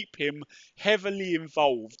to keep him heavily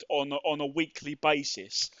involved on a weekly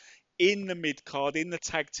basis in the mid card, in the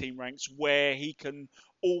tag team ranks, where he can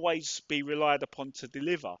always be relied upon to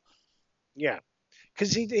deliver. Yeah,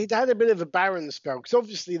 because he'd had a bit of a barren spell. Because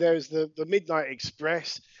obviously there's the Midnight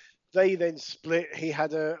Express. They then split. He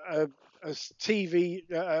had a TV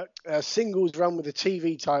a singles run with a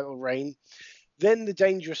TV title reign. Then the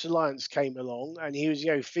Dangerous Alliance came along, and he was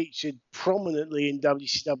featured prominently in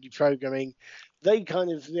WCW programming. They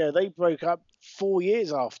kind of they broke up 4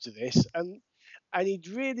 years after this, and he'd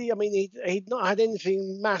really, I mean, he'd not had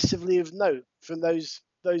anything massively of note from those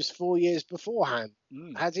 4 years beforehand.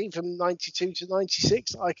 Had he, from 92 to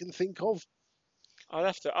 96? I can think of. I'd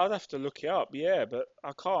have to look it up, yeah, but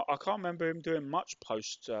I can't remember him doing much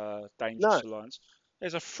post Dangerous Alliance.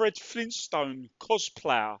 There's a Fred Flintstone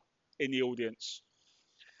cosplayer in the audience.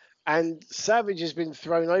 And Savage has been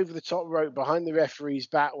thrown over the top rope behind the referee's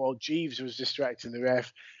back while Jeeves was distracting the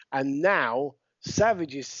ref. And now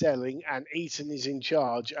Savage is selling and Eaton is in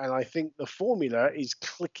charge. And I think the formula is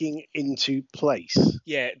clicking into place.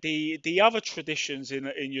 Yeah, the other traditions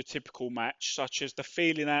in your typical match, such as the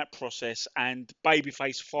feeling out process and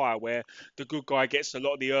babyface fire, where the good guy gets a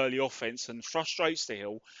lot of the early offense and frustrates the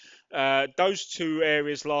heel, those two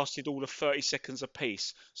areas lasted all of 30 seconds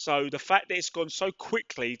apiece. So the fact that it's gone so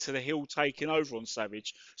quickly to the heel taking over on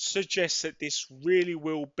Savage suggests that this really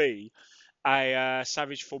will be a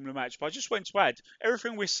Savage Formula match. But I just went to add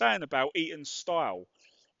everything we're saying about Eaton's style.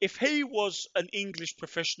 If he was an English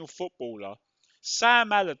professional footballer,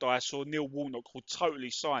 Sam Allardyce or Neil Warnock would totally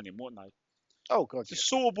sign him, wouldn't they? Oh, God, It's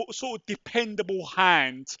a yeah. sort of dependable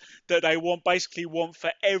hand that they basically want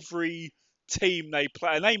for every team they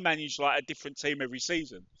play, and they manage like a different team every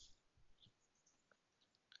season.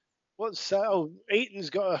 Eaton's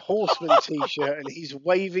got a Horseman t-shirt and he's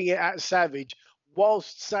waving it at Savage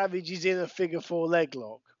whilst Savage is in a figure 4 leg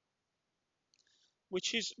lock.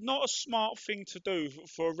 Which is not a smart thing to do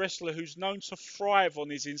for a wrestler who's known to thrive on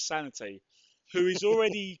his insanity, who is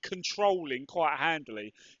already controlling quite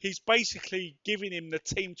handily. He's basically giving him the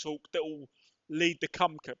team talk that will lead the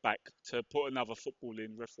comeback, to put another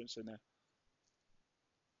footballing reference in there.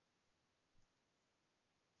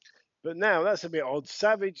 But now that's a bit odd.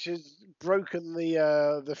 Savage has broken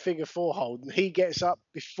the figure 4 hold and he gets up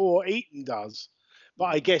before Eaton does. But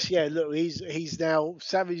I guess, yeah, look, he's now,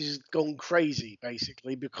 Savage has gone crazy,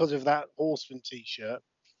 basically, because of that Horseman t-shirt.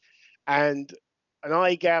 And an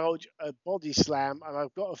eye gouge, a body slam, and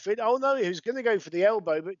I've got a fit. Oh, no, he was going to go for the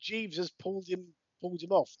elbow, but Jeeves has pulled him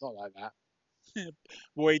off. Not like that.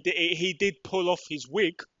 Well, he did pull off his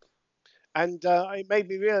wig. And it made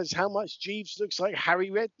me realise how much Jeeves looks like Harry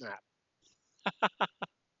Redknapp.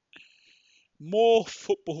 More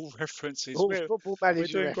football references. Football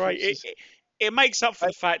manager we're doing references. great. It makes up for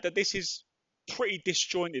the fact that this is pretty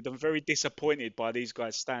disjointed and very disappointed by these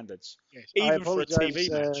guys' standards, Yes, even for a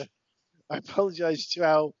TV match. I apologise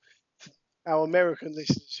to our American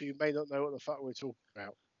listeners who may not know what the fuck we're talking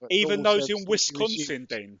about. Even those in Wisconsin,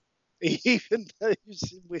 Dean. Even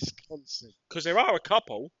those in Wisconsin. Because there are a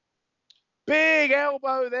couple. Big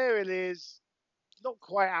elbow, there it is. Not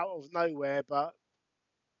quite out of nowhere, but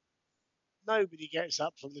nobody gets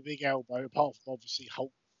up from the big elbow apart from obviously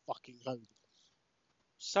Hulk fucking Hogan.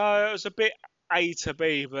 So it was a bit A to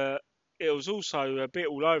B, but it was also a bit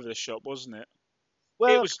all over the shop, wasn't it?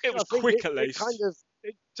 Well, it was quick at least.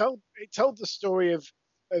 It told the story of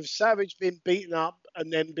Savage being beaten up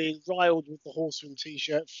and then being riled with the Horseman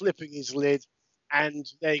t-shirt, flipping his lid, and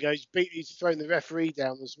there he goes. He's thrown the referee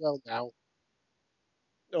down as well now.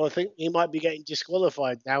 I think he might be getting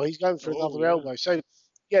disqualified now. He's going for another elbow. So,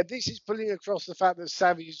 yeah, this is pulling across the fact that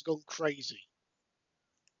Savage has gone crazy.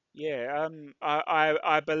 Yeah,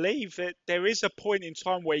 I believe that there is a point in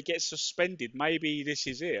time where he gets suspended. Maybe this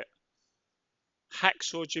is it.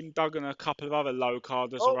 Hacksaw Jim Duggan and a couple of other low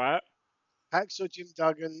carders are out. Hacksaw Jim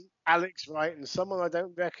Duggan, Alex Wright, and someone I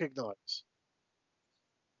don't recognise.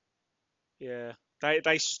 Yeah.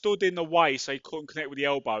 They stood in the way so he couldn't connect with the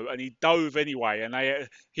elbow, and he dove anyway, and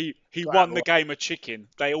he won the game of chicken.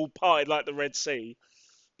 They all parted like the Red Sea,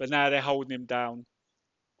 but now they're holding him down.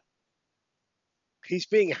 He's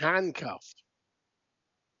being handcuffed.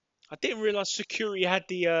 I didn't realise security had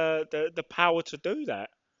the power to do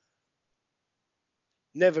that.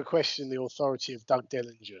 Never question the authority of Doug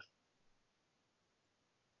Dillinger.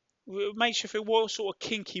 It makes you think what sort of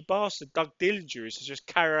kinky bastard Doug Dillinger is to just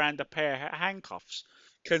carry around a pair of handcuffs,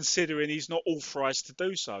 considering he's not authorised to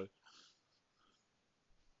do so.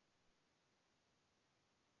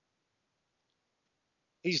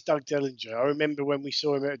 He's Doug Dillinger. I remember when we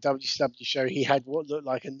saw him at a WCW show, he had what looked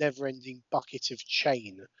like a never-ending bucket of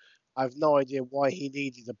chain. I have no idea why he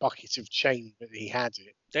needed a bucket of chain, but he had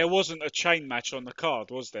it. There wasn't a chain match on the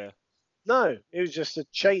card, was there? No, it was just a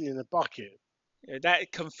chain in a bucket. Yeah,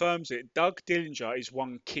 that confirms it. Doug Dillinger is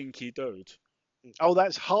one kinky dude. Oh,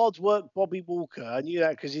 that's Hard Work Bobby Walker. I knew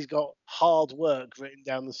that because he's got hard work written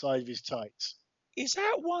down the side of his tights. Is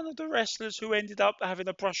that one of the wrestlers who ended up having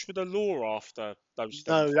a brush with the law after those things?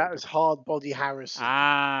 No, that was Hard Body Harrison.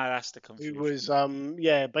 Ah, that's the confusion. Who was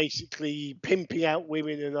basically pimping out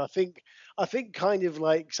women, and I think kind of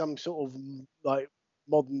like some sort of like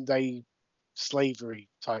modern day slavery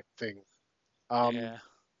type thing.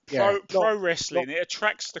 Pro wrestling, it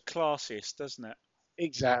attracts the classist, doesn't it?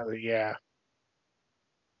 Exactly, yeah.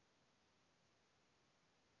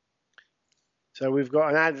 So we've got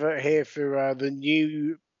an advert here for the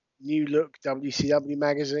new look WCW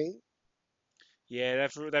magazine. Yeah,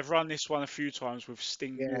 they've run this one a few times with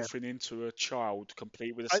Sting Yeah. morphing into a child,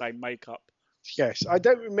 complete with the I- same makeup. Yes, I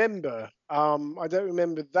don't remember. I don't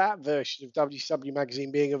remember that version of WCW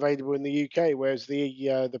magazine being available in the UK, whereas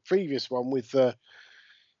the previous one with the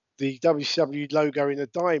WCW logo in a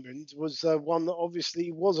diamond was one that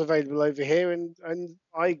obviously was available over here, and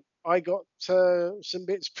I got some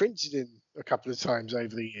bits printed in a couple of times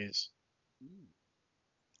over the years.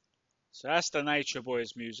 So that's the Nature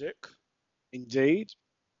Boys music. Indeed.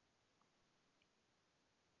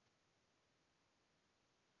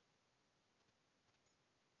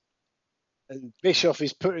 And Bischoff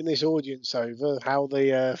is putting this audience over. How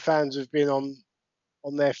the fans have been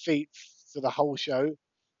on their feet for the whole show.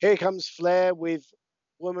 Here comes Flair with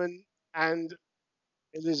Woman and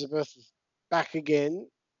Elizabeth back again.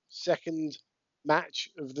 Second match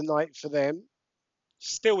of the night for them.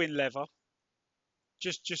 Still in leather.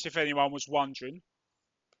 Just if anyone was wondering.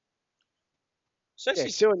 So Yeah,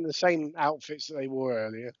 still in the same outfits that they wore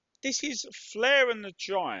earlier. this is Flair and the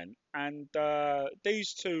Giant, and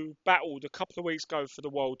these two battled a couple of weeks ago for the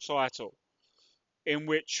world title, in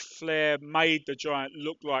which Flair made the Giant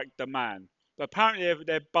look like the man. But apparently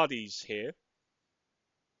they're buddies here.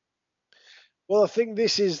 Well, I think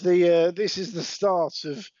this is the start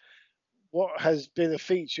of what has been a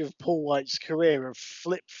feature of Paul White's career of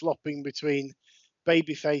flip flopping between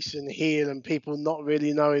babyface and heel, and people not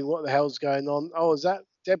really knowing what the hell's going on. Oh, is that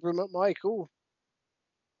Deborah McMichael?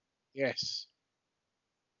 Yes.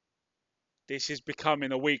 This is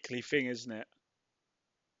becoming a weekly thing, isn't it?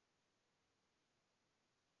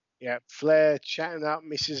 Yeah, Flair chatting up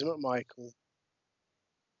Mrs. McMichael.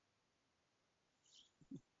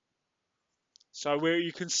 So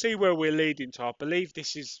you can see where we're leading to. I believe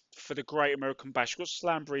this is for the Great American Bash. We've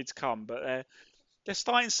got Slamboree to come, but they're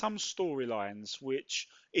starting some storylines, which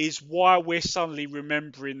is why we're suddenly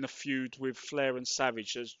remembering the feud with Flair and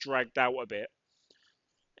Savage that's dragged out a bit.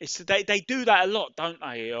 They do that a lot, don't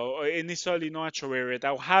they? Or in this early Nitro area,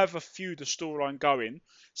 they'll have a feud, a storyline going.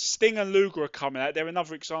 Sting and Luger are coming out. They're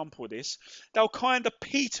another example of this. They'll kind of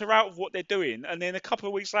peter out of what they're doing, and then a couple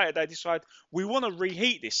of weeks later, they decide, we want to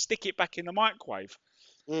reheat this, stick it back in the microwave.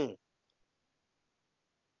 Mm.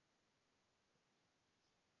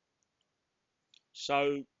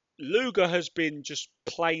 So Luger has been just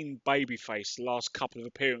plain babyface the last couple of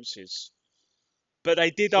appearances. But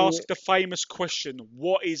they did ask the famous question,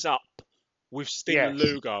 what is up with Sting and Yes.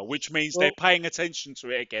 Luger? Which means Well- they're paying attention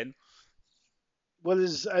to it again. Well,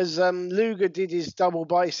 as Luger did his double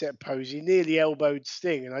bicep pose, he nearly elbowed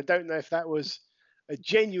Sting, and I don't know if that was a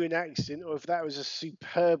genuine accident or if that was a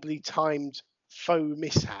superbly timed faux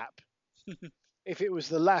mishap. If it was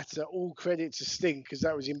the latter, all credit to Sting because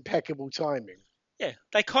that was impeccable timing. Yeah,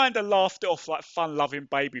 they kind of laughed it off like fun-loving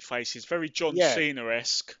baby faces, very John Yeah.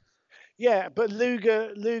 Cena-esque. Yeah, but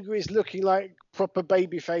Luger is looking like proper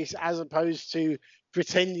babyface as opposed to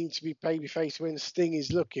pretending to be babyface when Sting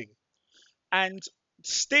is looking. And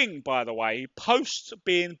Sting, by the way, post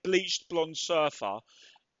being bleached blonde surfer,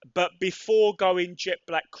 but before going jet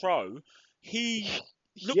black crow, he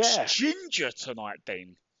looks Yeah. ginger tonight,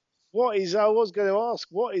 Dean. I was going to ask,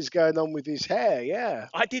 what is going on with his hair? Yeah.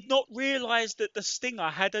 I did not realise that the Stinger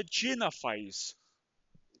had a Ginner phase.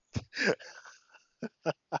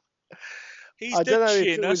 He's I the don't know if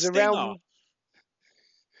it Ginner was Stinger. around.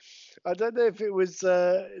 I don't know if it was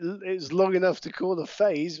long enough to call a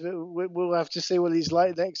phase, but we'll have to see what he's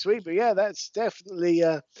like next week. But yeah, that's definitely.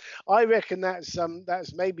 I reckon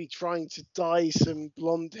that's maybe trying to dye some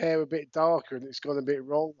blonde hair a bit darker, and it's gone a bit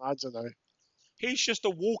wrong. I don't know. He's just a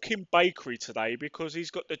walking bakery today because he's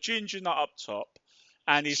got the ginger nut up top,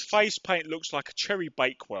 and his face paint looks like a cherry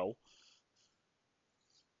bakewell,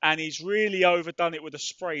 and he's really overdone it with a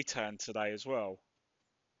spray tan today as well.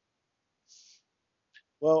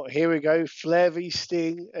 Well, here we go. Flair v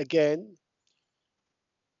Sting again.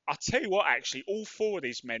 I tell you what, actually, all four of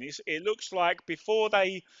these men, it looks like before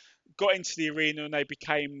they got into the arena and they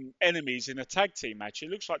became enemies in a tag team match, it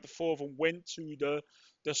looks like the four of them went to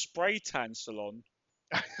the spray tan salon.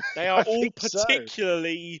 They are all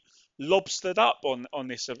particularly lobstered up on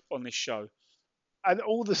this show, and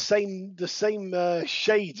all the same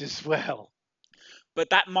shade as well.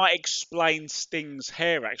 But that might explain Sting's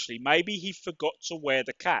hair. Actually, maybe he forgot to wear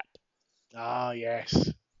the cap. Ah, yes.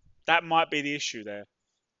 That might be the issue there.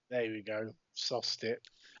 There we go. Sauced it.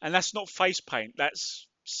 And that's not face paint. That's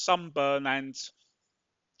sunburn and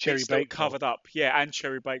Cherry Bakewell covered up. Yeah, and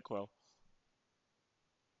Cherry Bakewell.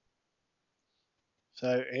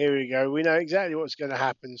 So here we go. We know exactly what's going to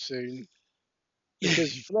happen soon.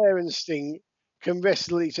 Because Flair and Sting can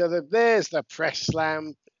wrestle each other. There's the press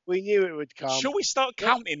slam. We knew it would come. Shall we start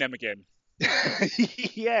counting them again?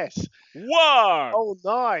 Yes. Whoa! Oh,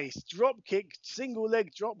 nice. Drop kick, single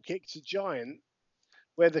leg drop kick to Giant,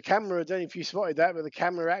 where the camera, I don't know if you spotted that, but the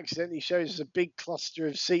camera accidentally shows us a big cluster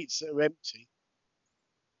of seats that are empty.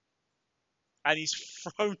 And he's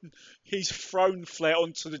thrown Flair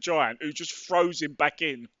onto the Giant, who just throws him back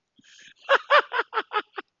in.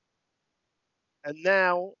 And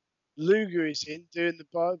now Luger is in doing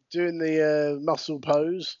the muscle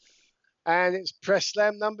pose, and it's press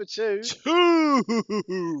slam number 2.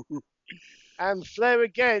 2! And Flair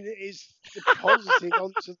again is deposited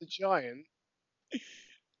onto the Giant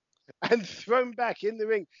and thrown back in the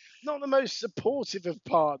ring. Not the most supportive of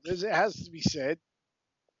partners, it has to be said.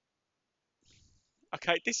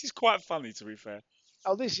 Okay, this is quite funny, to be fair.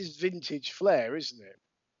 Oh, this is vintage Flair, isn't it?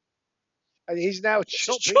 And he's now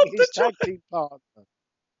chopping chopped his the tag team partner.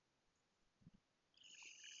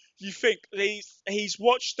 You think he's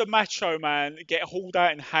watched the Macho Man get hauled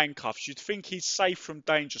out in handcuffs. You'd think he's safe from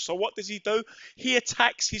danger. So what does he do? He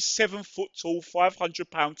attacks his 7-foot-tall,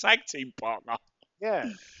 500-pound tag team partner. Yeah,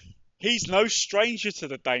 He's no stranger to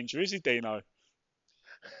the danger, is he, Dino?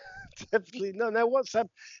 definitely. No, now what's up?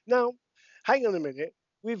 Now, hang on a minute.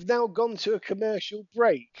 We've now gone to a commercial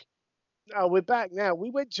break. Oh, we're back now. We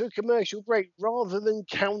went to a commercial break rather than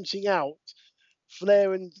counting out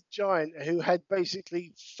Flair and Giant, who had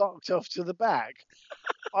basically fucked off to the back.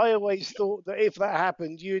 I always thought that if that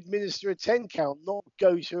happened, you administer a 10 count, not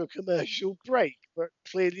go to a commercial break. But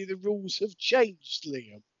clearly the rules have changed,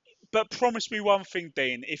 Liam. But promise me one thing,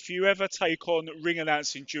 Dean. If you ever take on ring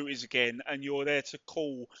announcing duties again and you're there to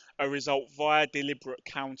call a result via deliberate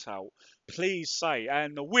countout, please say,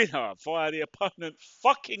 and the winner via the opponent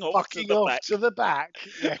fucking off to the back. To the back.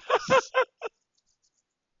 Yes.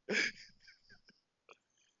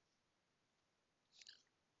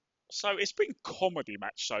 So it's been comedy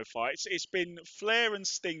match so far. It's been Flair and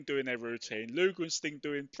Sting doing their routine, Luger and Sting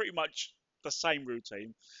doing pretty much the same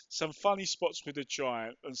routine, some funny spots with the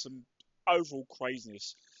Giant, and some overall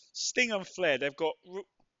craziness. Sting and Flair, they've got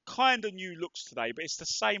kind of new looks today, but it's the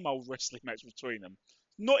same old wrestling match between them.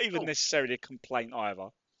 Not even necessarily a complaint either.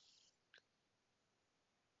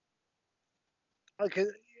 Okay,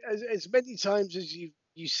 as many times as you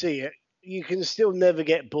see it, you can still never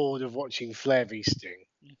get bored of watching Flair v Sting.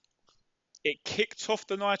 It kicked off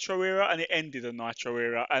the Nitro era and it ended the Nitro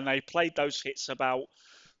era, and they played those hits about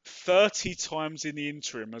 30 times in the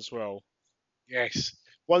interim as well. Yes.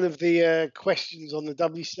 One of the questions on the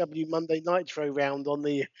WCW Monday Nitro round on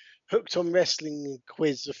the Hooked on Wrestling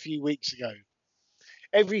quiz a few weeks ago.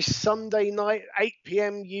 Every Sunday night, 8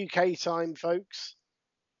 p.m. UK time, folks,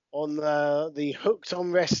 on the Hooked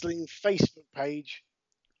on Wrestling Facebook page.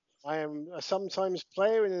 I am a sometimes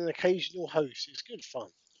player and an occasional host. It's good fun.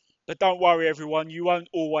 But don't worry, everyone. You won't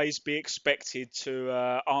always be expected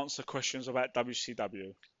to answer questions about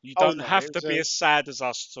WCW. You don't have to be as sad as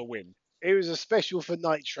us to win. It was a special for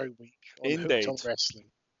Nitro Week on Indeed. Hooked on Wrestling.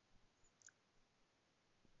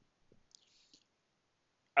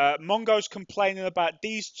 Mongo's complaining about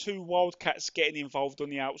these two Wildcats getting involved on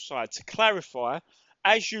the outside. To clarify,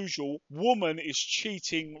 as usual, woman is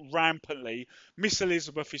cheating rampantly. Miss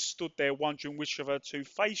Elizabeth is stood there wondering which of her two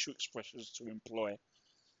facial expressions to employ.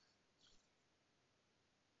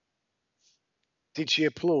 Did she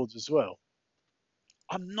applaud as well?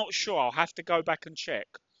 I'm not sure. I'll have to go back and check.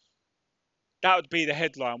 That would be the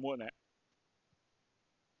headline, wouldn't it?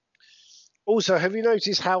 Also, have you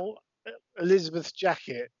noticed how Elizabeth's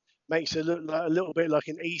jacket makes her look like a little bit like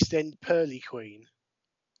an East End pearly queen?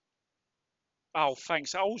 Oh,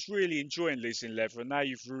 thanks. I was really enjoying Liz in Leather, and now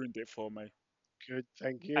you've ruined it for me. Good,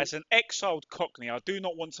 thank you. As an exiled Cockney, I do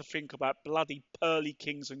not want to think about bloody pearly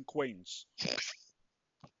kings and queens.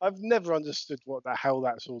 I've never understood what the hell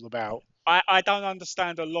that's all about. I don't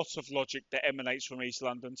understand a lot of logic that emanates from East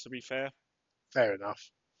London, to be fair. Fair enough.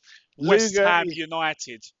 West Ham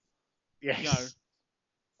United. Yes. You know.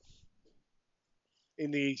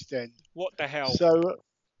 In the East End. What the hell? So,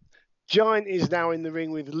 Giant is now in the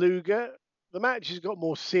ring with Luger. The match has got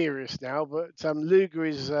more serious now, but Luger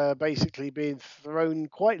is basically being thrown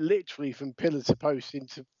quite literally from pillar to post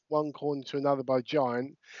into one corner to another by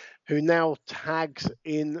Giant, who now tags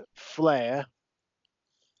in Flair.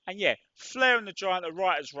 And yeah, Flair and the Giant are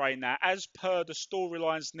right as rain now, as per the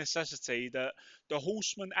storyline's necessity that the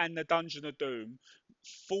Horseman and the Dungeon of Doom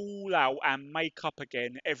fall out and make up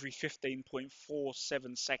again every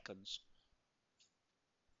 15.47 seconds.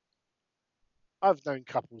 I've known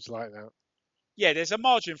couples like that. Yeah, there's a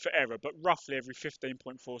margin for error, but roughly every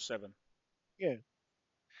 15.47. Yeah.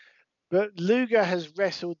 But Luger has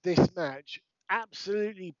wrestled this match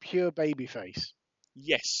absolutely pure babyface.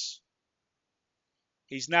 Yes.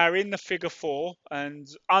 He's now in the figure four, and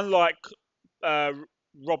unlike uh,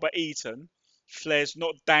 Robert Eaton, Flair's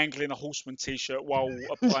not dangling a Horseman t-shirt while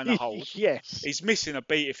applying a hold. Yes. He's missing a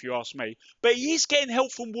beat, if you ask me. But he is getting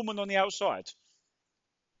help from Woman on the outside.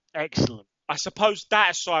 Excellent. I suppose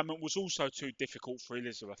that assignment was also too difficult for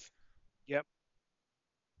Elizabeth. Yep.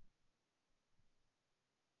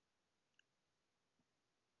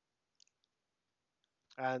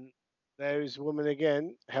 And there's Woman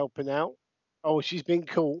again helping out. Oh, she's been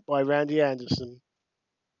caught by Randy Anderson.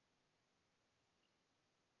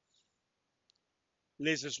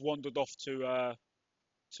 Liz has wandered off to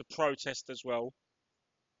protest as well.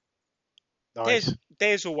 Nice.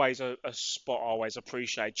 There's always a spot I always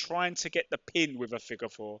appreciate, trying to get the pin with a figure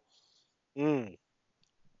four. Mm.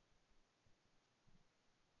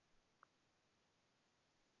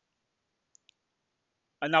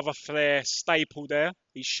 Another Flair staple there.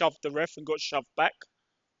 He shoved the ref and got shoved back.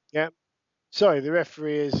 Yep. Sorry, the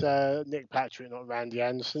referee is Nick Patrick, not Randy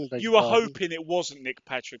Anderson. You were hoping it wasn't Nick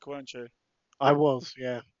Patrick, weren't you? I was,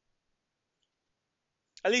 yeah.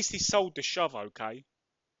 At least he sold the shove okay.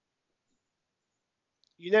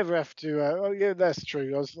 You never have to. Oh, yeah, that's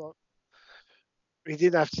true. I was not. He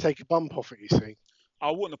didn't have to take a bump off it, you see.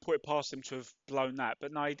 I wouldn't have put it past him to have blown that,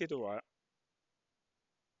 but no, he did all right.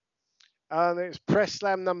 It's press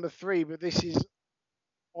slam number 3, but this is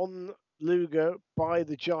on Luger by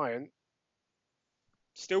the Giant.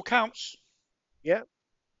 Still counts. Yeah.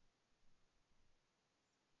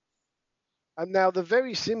 And now the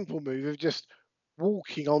very simple move of just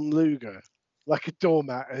walking on Luger like a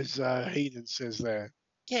doormat, as Heenan says there.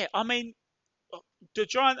 Yeah, I mean, the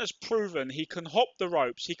Giant has proven he can hop the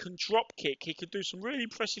ropes, he can drop kick, he can do some really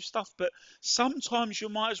impressive stuff, but sometimes you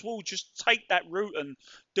might as well just take that route and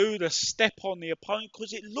do the step on the opponent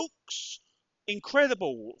because it looks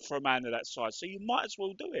incredible for a man of that size, so you might as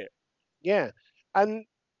well do it. Yeah. And,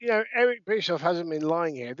 you know, Eric Bischoff hasn't been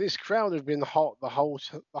lying here. This crowd have been hot the whole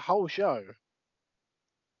show.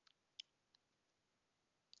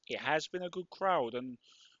 It has been a good crowd, and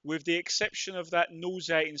with the exception of that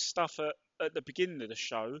nauseating stuff at the beginning of the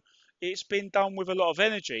show, it's been done with a lot of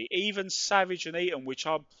energy. Even Savage and Eaton, which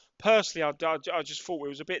I personally I just thought it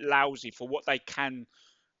was a bit lousy for what they can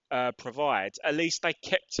provide. At least they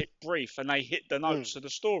kept it brief and they hit the notes of the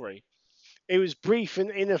story. It was brief and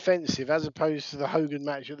inoffensive, as opposed to the Hogan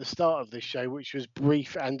match at the start of this show, which was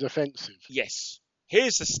brief and offensive. Yes.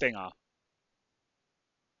 Here's the stinger.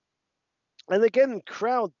 And again,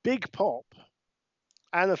 crowd big pop.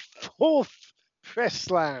 And a 4th press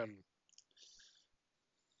slam.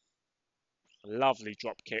 Lovely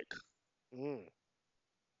drop kick. Mm.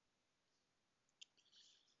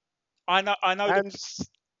 I know. And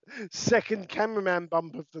second cameraman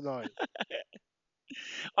bump of the night.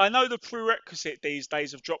 I know the prerequisite these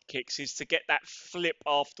days of drop kicks is to get that flip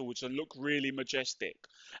afterwards and look really majestic.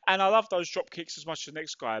 And I love those drop kicks as much as the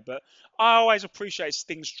next guy, but I always appreciate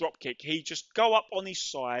Sting's drop kick. He just go up on his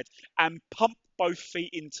side and pump both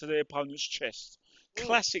feet into the opponent's chest.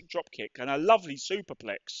 Classic drop kick and a lovely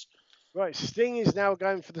superplex. Right, Sting is now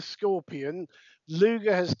going for the Scorpion.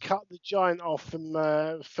 Luger has cut the Giant off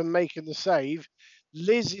from making the save.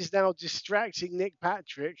 Liz is now distracting Nick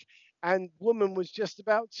Patrick, and Woman was just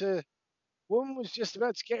about to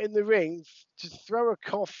get in the ring to throw a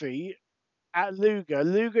coffee at Luger.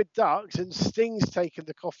 Luger ducks, and Sting's taken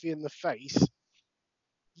the coffee in the face.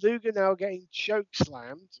 Luger now getting choke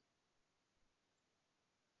slammed.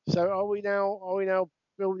 So are we now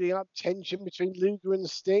building up tension between Luger and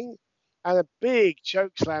Sting? And a big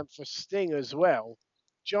choke slam for Sting as well.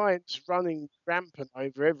 Giant's running rampant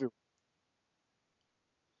over everyone.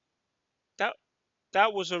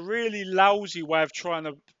 That was a really lousy way of trying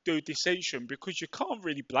to do dissension because you can't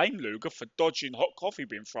really blame Luger for dodging hot coffee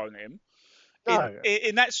being thrown at him. No.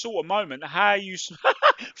 In that sort of moment, how you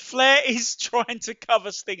Flair is trying to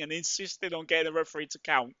cover Sting and insisting on getting the referee to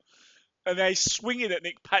count, and they're swinging at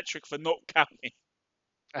Nick Patrick for not counting.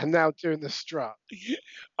 And now doing the strut.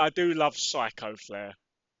 I do love Psycho Flair.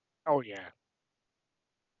 Oh yeah.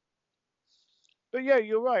 But yeah,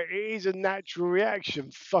 you're right. It is a natural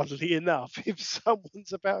reaction, funnily enough. If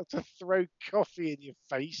someone's about to throw coffee in your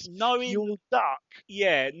face, you'll duck.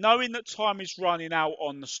 Yeah, knowing that time is running out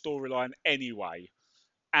on the storyline anyway,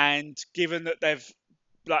 and given that they've,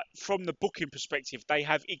 like, from the booking perspective, they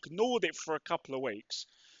have ignored it for a couple of weeks,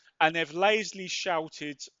 and they've lazily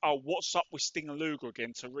shouted, "Oh, what's up with Sting and Luger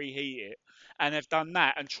again?" to reheat it, and they've done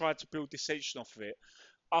that and tried to build dissension off of it.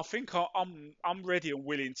 I think I'm ready and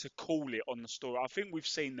willing to call it on the story. I think we've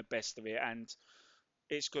seen the best of it, and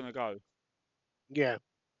it's gonna go. Yeah.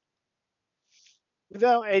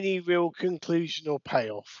 Without any real conclusion or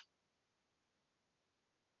payoff.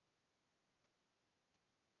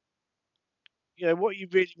 what you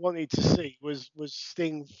really wanted to see was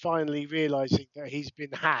Sting finally realizing that he's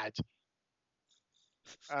been had,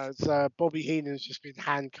 as Bobby Heenan's just been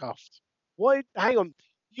handcuffed. Why? Hang on,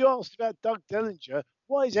 you asked about Doug Dellinger.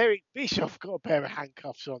 Why has Eric Bischoff got a pair of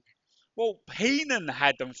handcuffs on? Well, Heenan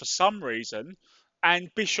had them for some reason,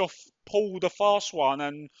 and Bischoff pulled a fast one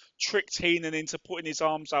and tricked Heenan into putting his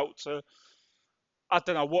arms out to. I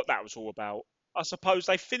don't know what that was all about. I suppose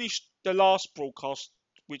they finished the last broadcast,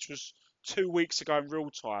 which was 2 weeks ago in real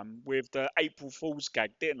time, with the April Fool's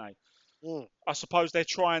gag, didn't they? Mm. I suppose they're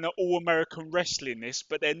trying to all-American wrestling this,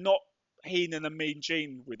 but they're not Heenan and Mean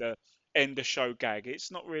Gene with a end of show gag.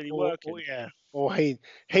 It's not really working. Or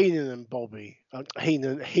Heenan and Bobby,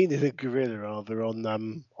 Heenan and Gorilla rather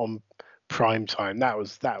on prime time. That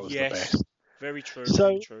was the best. Very true. So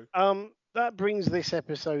very true. that brings this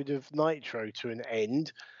episode of Nitro to an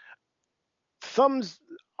end. Thumbs.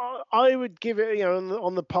 I would give it,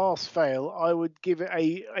 on the pass fail, I would give it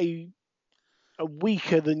a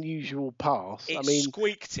weaker than usual pass. It I mean,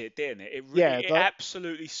 squeaked it, didn't it? It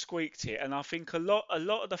absolutely squeaked it. And I think a lot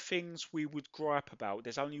of the things we would gripe about,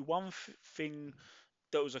 there's only one thing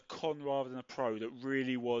that was a con rather than a pro that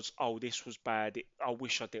really was, oh, this was bad. I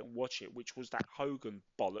wish I didn't watch it, which was that Hogan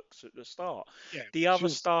bollocks at the start. Yeah, the other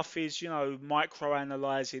stuff is,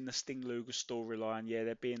 micro-analysing the Sting Luger storyline. Yeah,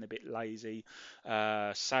 they're being a bit lazy.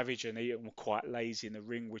 Savage and Eaton were quite lazy in the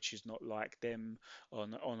ring, which is not like them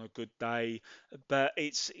on a good day. But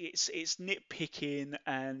it's nitpicking,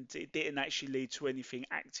 and it didn't actually lead to anything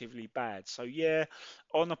actively bad. So yeah,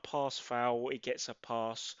 on a pass foul, it gets a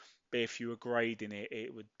pass. But if you were grading it,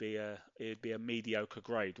 it'd be a mediocre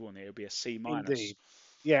grade, wouldn't it? It'd be a C-. Indeed.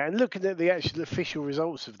 Yeah, and looking at the actual official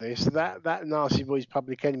results of this, that Nasty Boys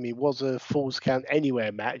Public Enemy was a Falls Count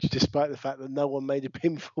Anywhere match, despite the fact that no one made a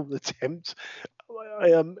pinfall attempt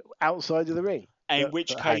outside of the ring. In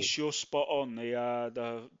which case, you're spot on.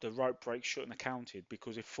 The rope break shouldn't have counted,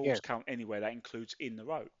 because if Falls Count Anywhere, that includes in the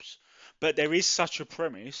ropes. But there is such a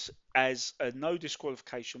premise as a no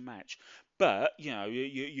disqualification match. But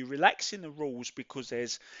you're relaxing the rules because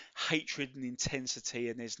there's hatred and intensity,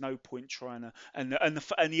 and there's no point trying to. And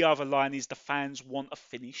the other line is the fans want a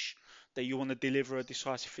finish. That you want to deliver a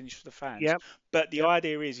decisive finish for the fans. Yep. But the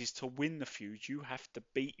idea is to win the feud, you have to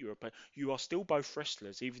beat your opponent. You are still both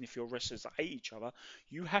wrestlers, even if you're wrestlers that hate each other.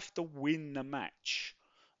 You have to win the match,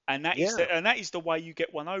 and that is the way you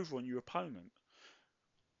get one over on your opponent.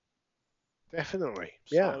 Definitely,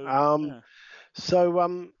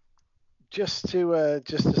 So, just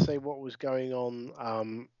to say what was going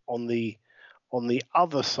on on the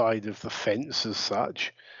other side of the fence, as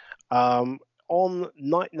such. On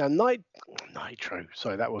Nitro,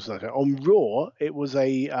 sorry, that was Nitro. On Raw, it was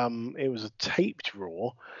a taped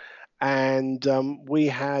Raw, and we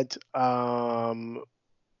had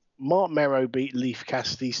Mark Merrow beat Leif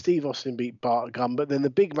Cassidy, Steve Austin beat Bart Gunn, but then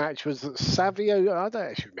the big match was that Savio, I don't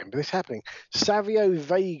actually remember this happening, Savio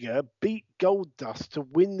Vega beat Goldust to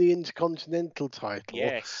win the Intercontinental title.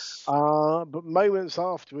 Yes. But moments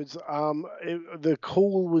afterwards, the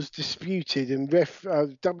call was disputed, and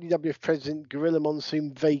WWF President Gorilla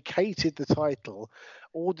Monsoon vacated the title,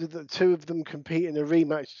 ordered that two of them compete in a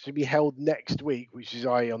rematch to be held next week, which is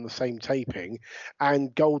on the same taping,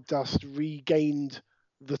 and Goldust regained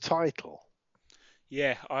the title.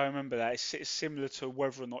 Yeah, I remember that. It's similar to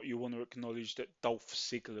whether or not you want to acknowledge that Dolph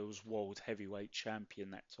Ziggler was world heavyweight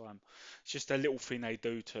champion that time. It's just a little thing they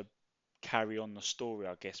do to carry on the story,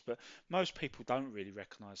 I guess. But most people don't really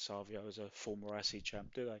recognise Savio as a former IC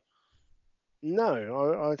champ, do they?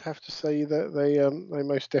 No, I'd have to say that they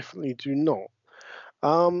most definitely do not.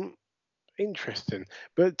 Interesting.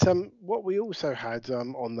 But what we also had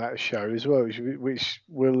on that show as well, which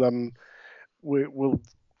will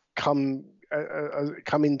come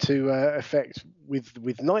into effect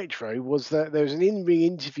with Nitro, was that there was an in-ring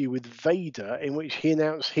interview with Vader in which he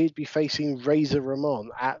announced he'd be facing Razor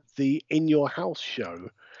Ramon at the In Your House show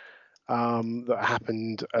that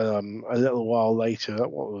happened a little while later.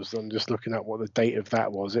 I'm just looking at what the date of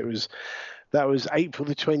that was. That was April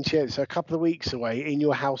the 28th, so a couple of weeks away. In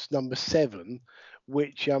Your House number 7.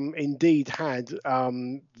 Which indeed had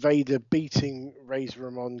Vader beating Razor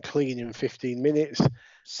Ramon clean in 15 minutes.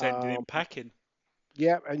 Sending him packing.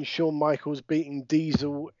 Yeah, and Shawn Michaels beating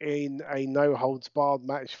Diesel in a no-holds-barred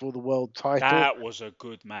match for the world title. That was a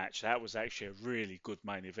good match. That was actually a really good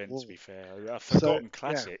main event, to be fair. A forgotten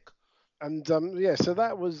classic. Yeah. And so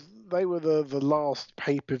they were the last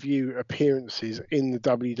pay-per-view appearances in the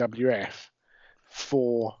WWF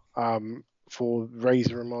for for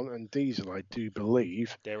Razor Ramon and Diesel, I do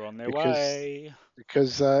believe. They're on their because- way.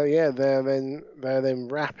 Because they're then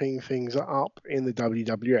wrapping things up in the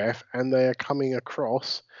WWF, and they are coming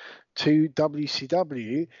across to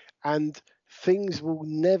WCW, and things will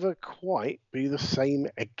never quite be the same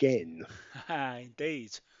again.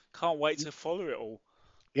 Indeed. Can't wait to follow it all.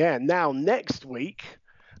 Yeah. Now next week,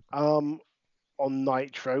 on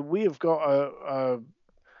Nitro, we have got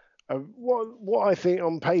what I think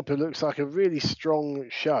on paper looks like a really strong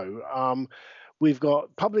show. We've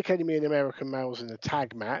got Public Enemy and American Males in a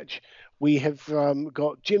tag match. We have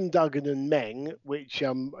got Jim Duggan and Meng, which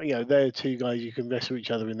they're two guys you can wrestle each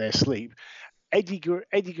other in their sleep. Eddie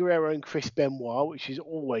Guerrero and Chris Benoit, which is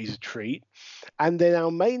always a treat. And then our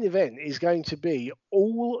main event is going to be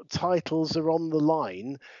all titles are on the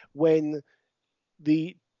line when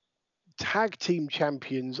the tag team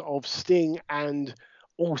champions of Sting and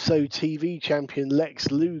also TV champion Lex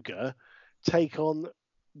Luger take on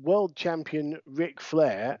world champion Ric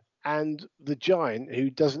Flair and the Giant, who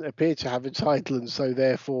doesn't appear to have a title and so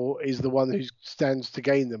therefore is the one who stands to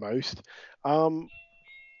gain the most,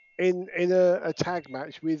 in a tag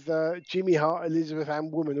match with Jimmy Hart, Elizabeth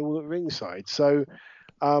Ann Woman all at ringside. So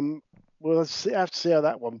we'll have to see how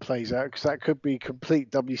that one plays out, because that could be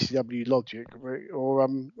complete WCW logic, or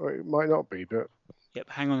it might not be. But Yep,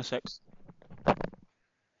 hang on a sec.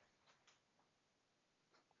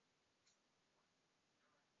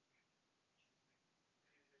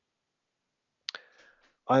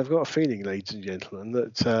 I've got a feeling, ladies and gentlemen,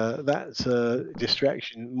 that that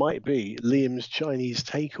distraction might be Liam's Chinese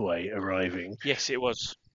takeaway arriving. Yes, it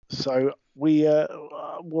was. So we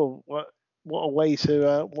what a way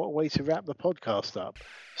to wrap the podcast up.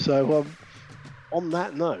 So on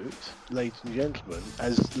that note, ladies and gentlemen,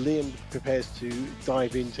 as Liam prepares to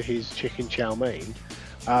dive into his chicken chow mein,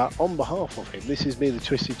 on behalf of him, this is me, the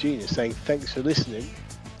Twisted Genius, saying thanks for listening,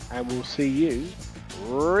 and we'll see you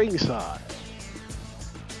ringside.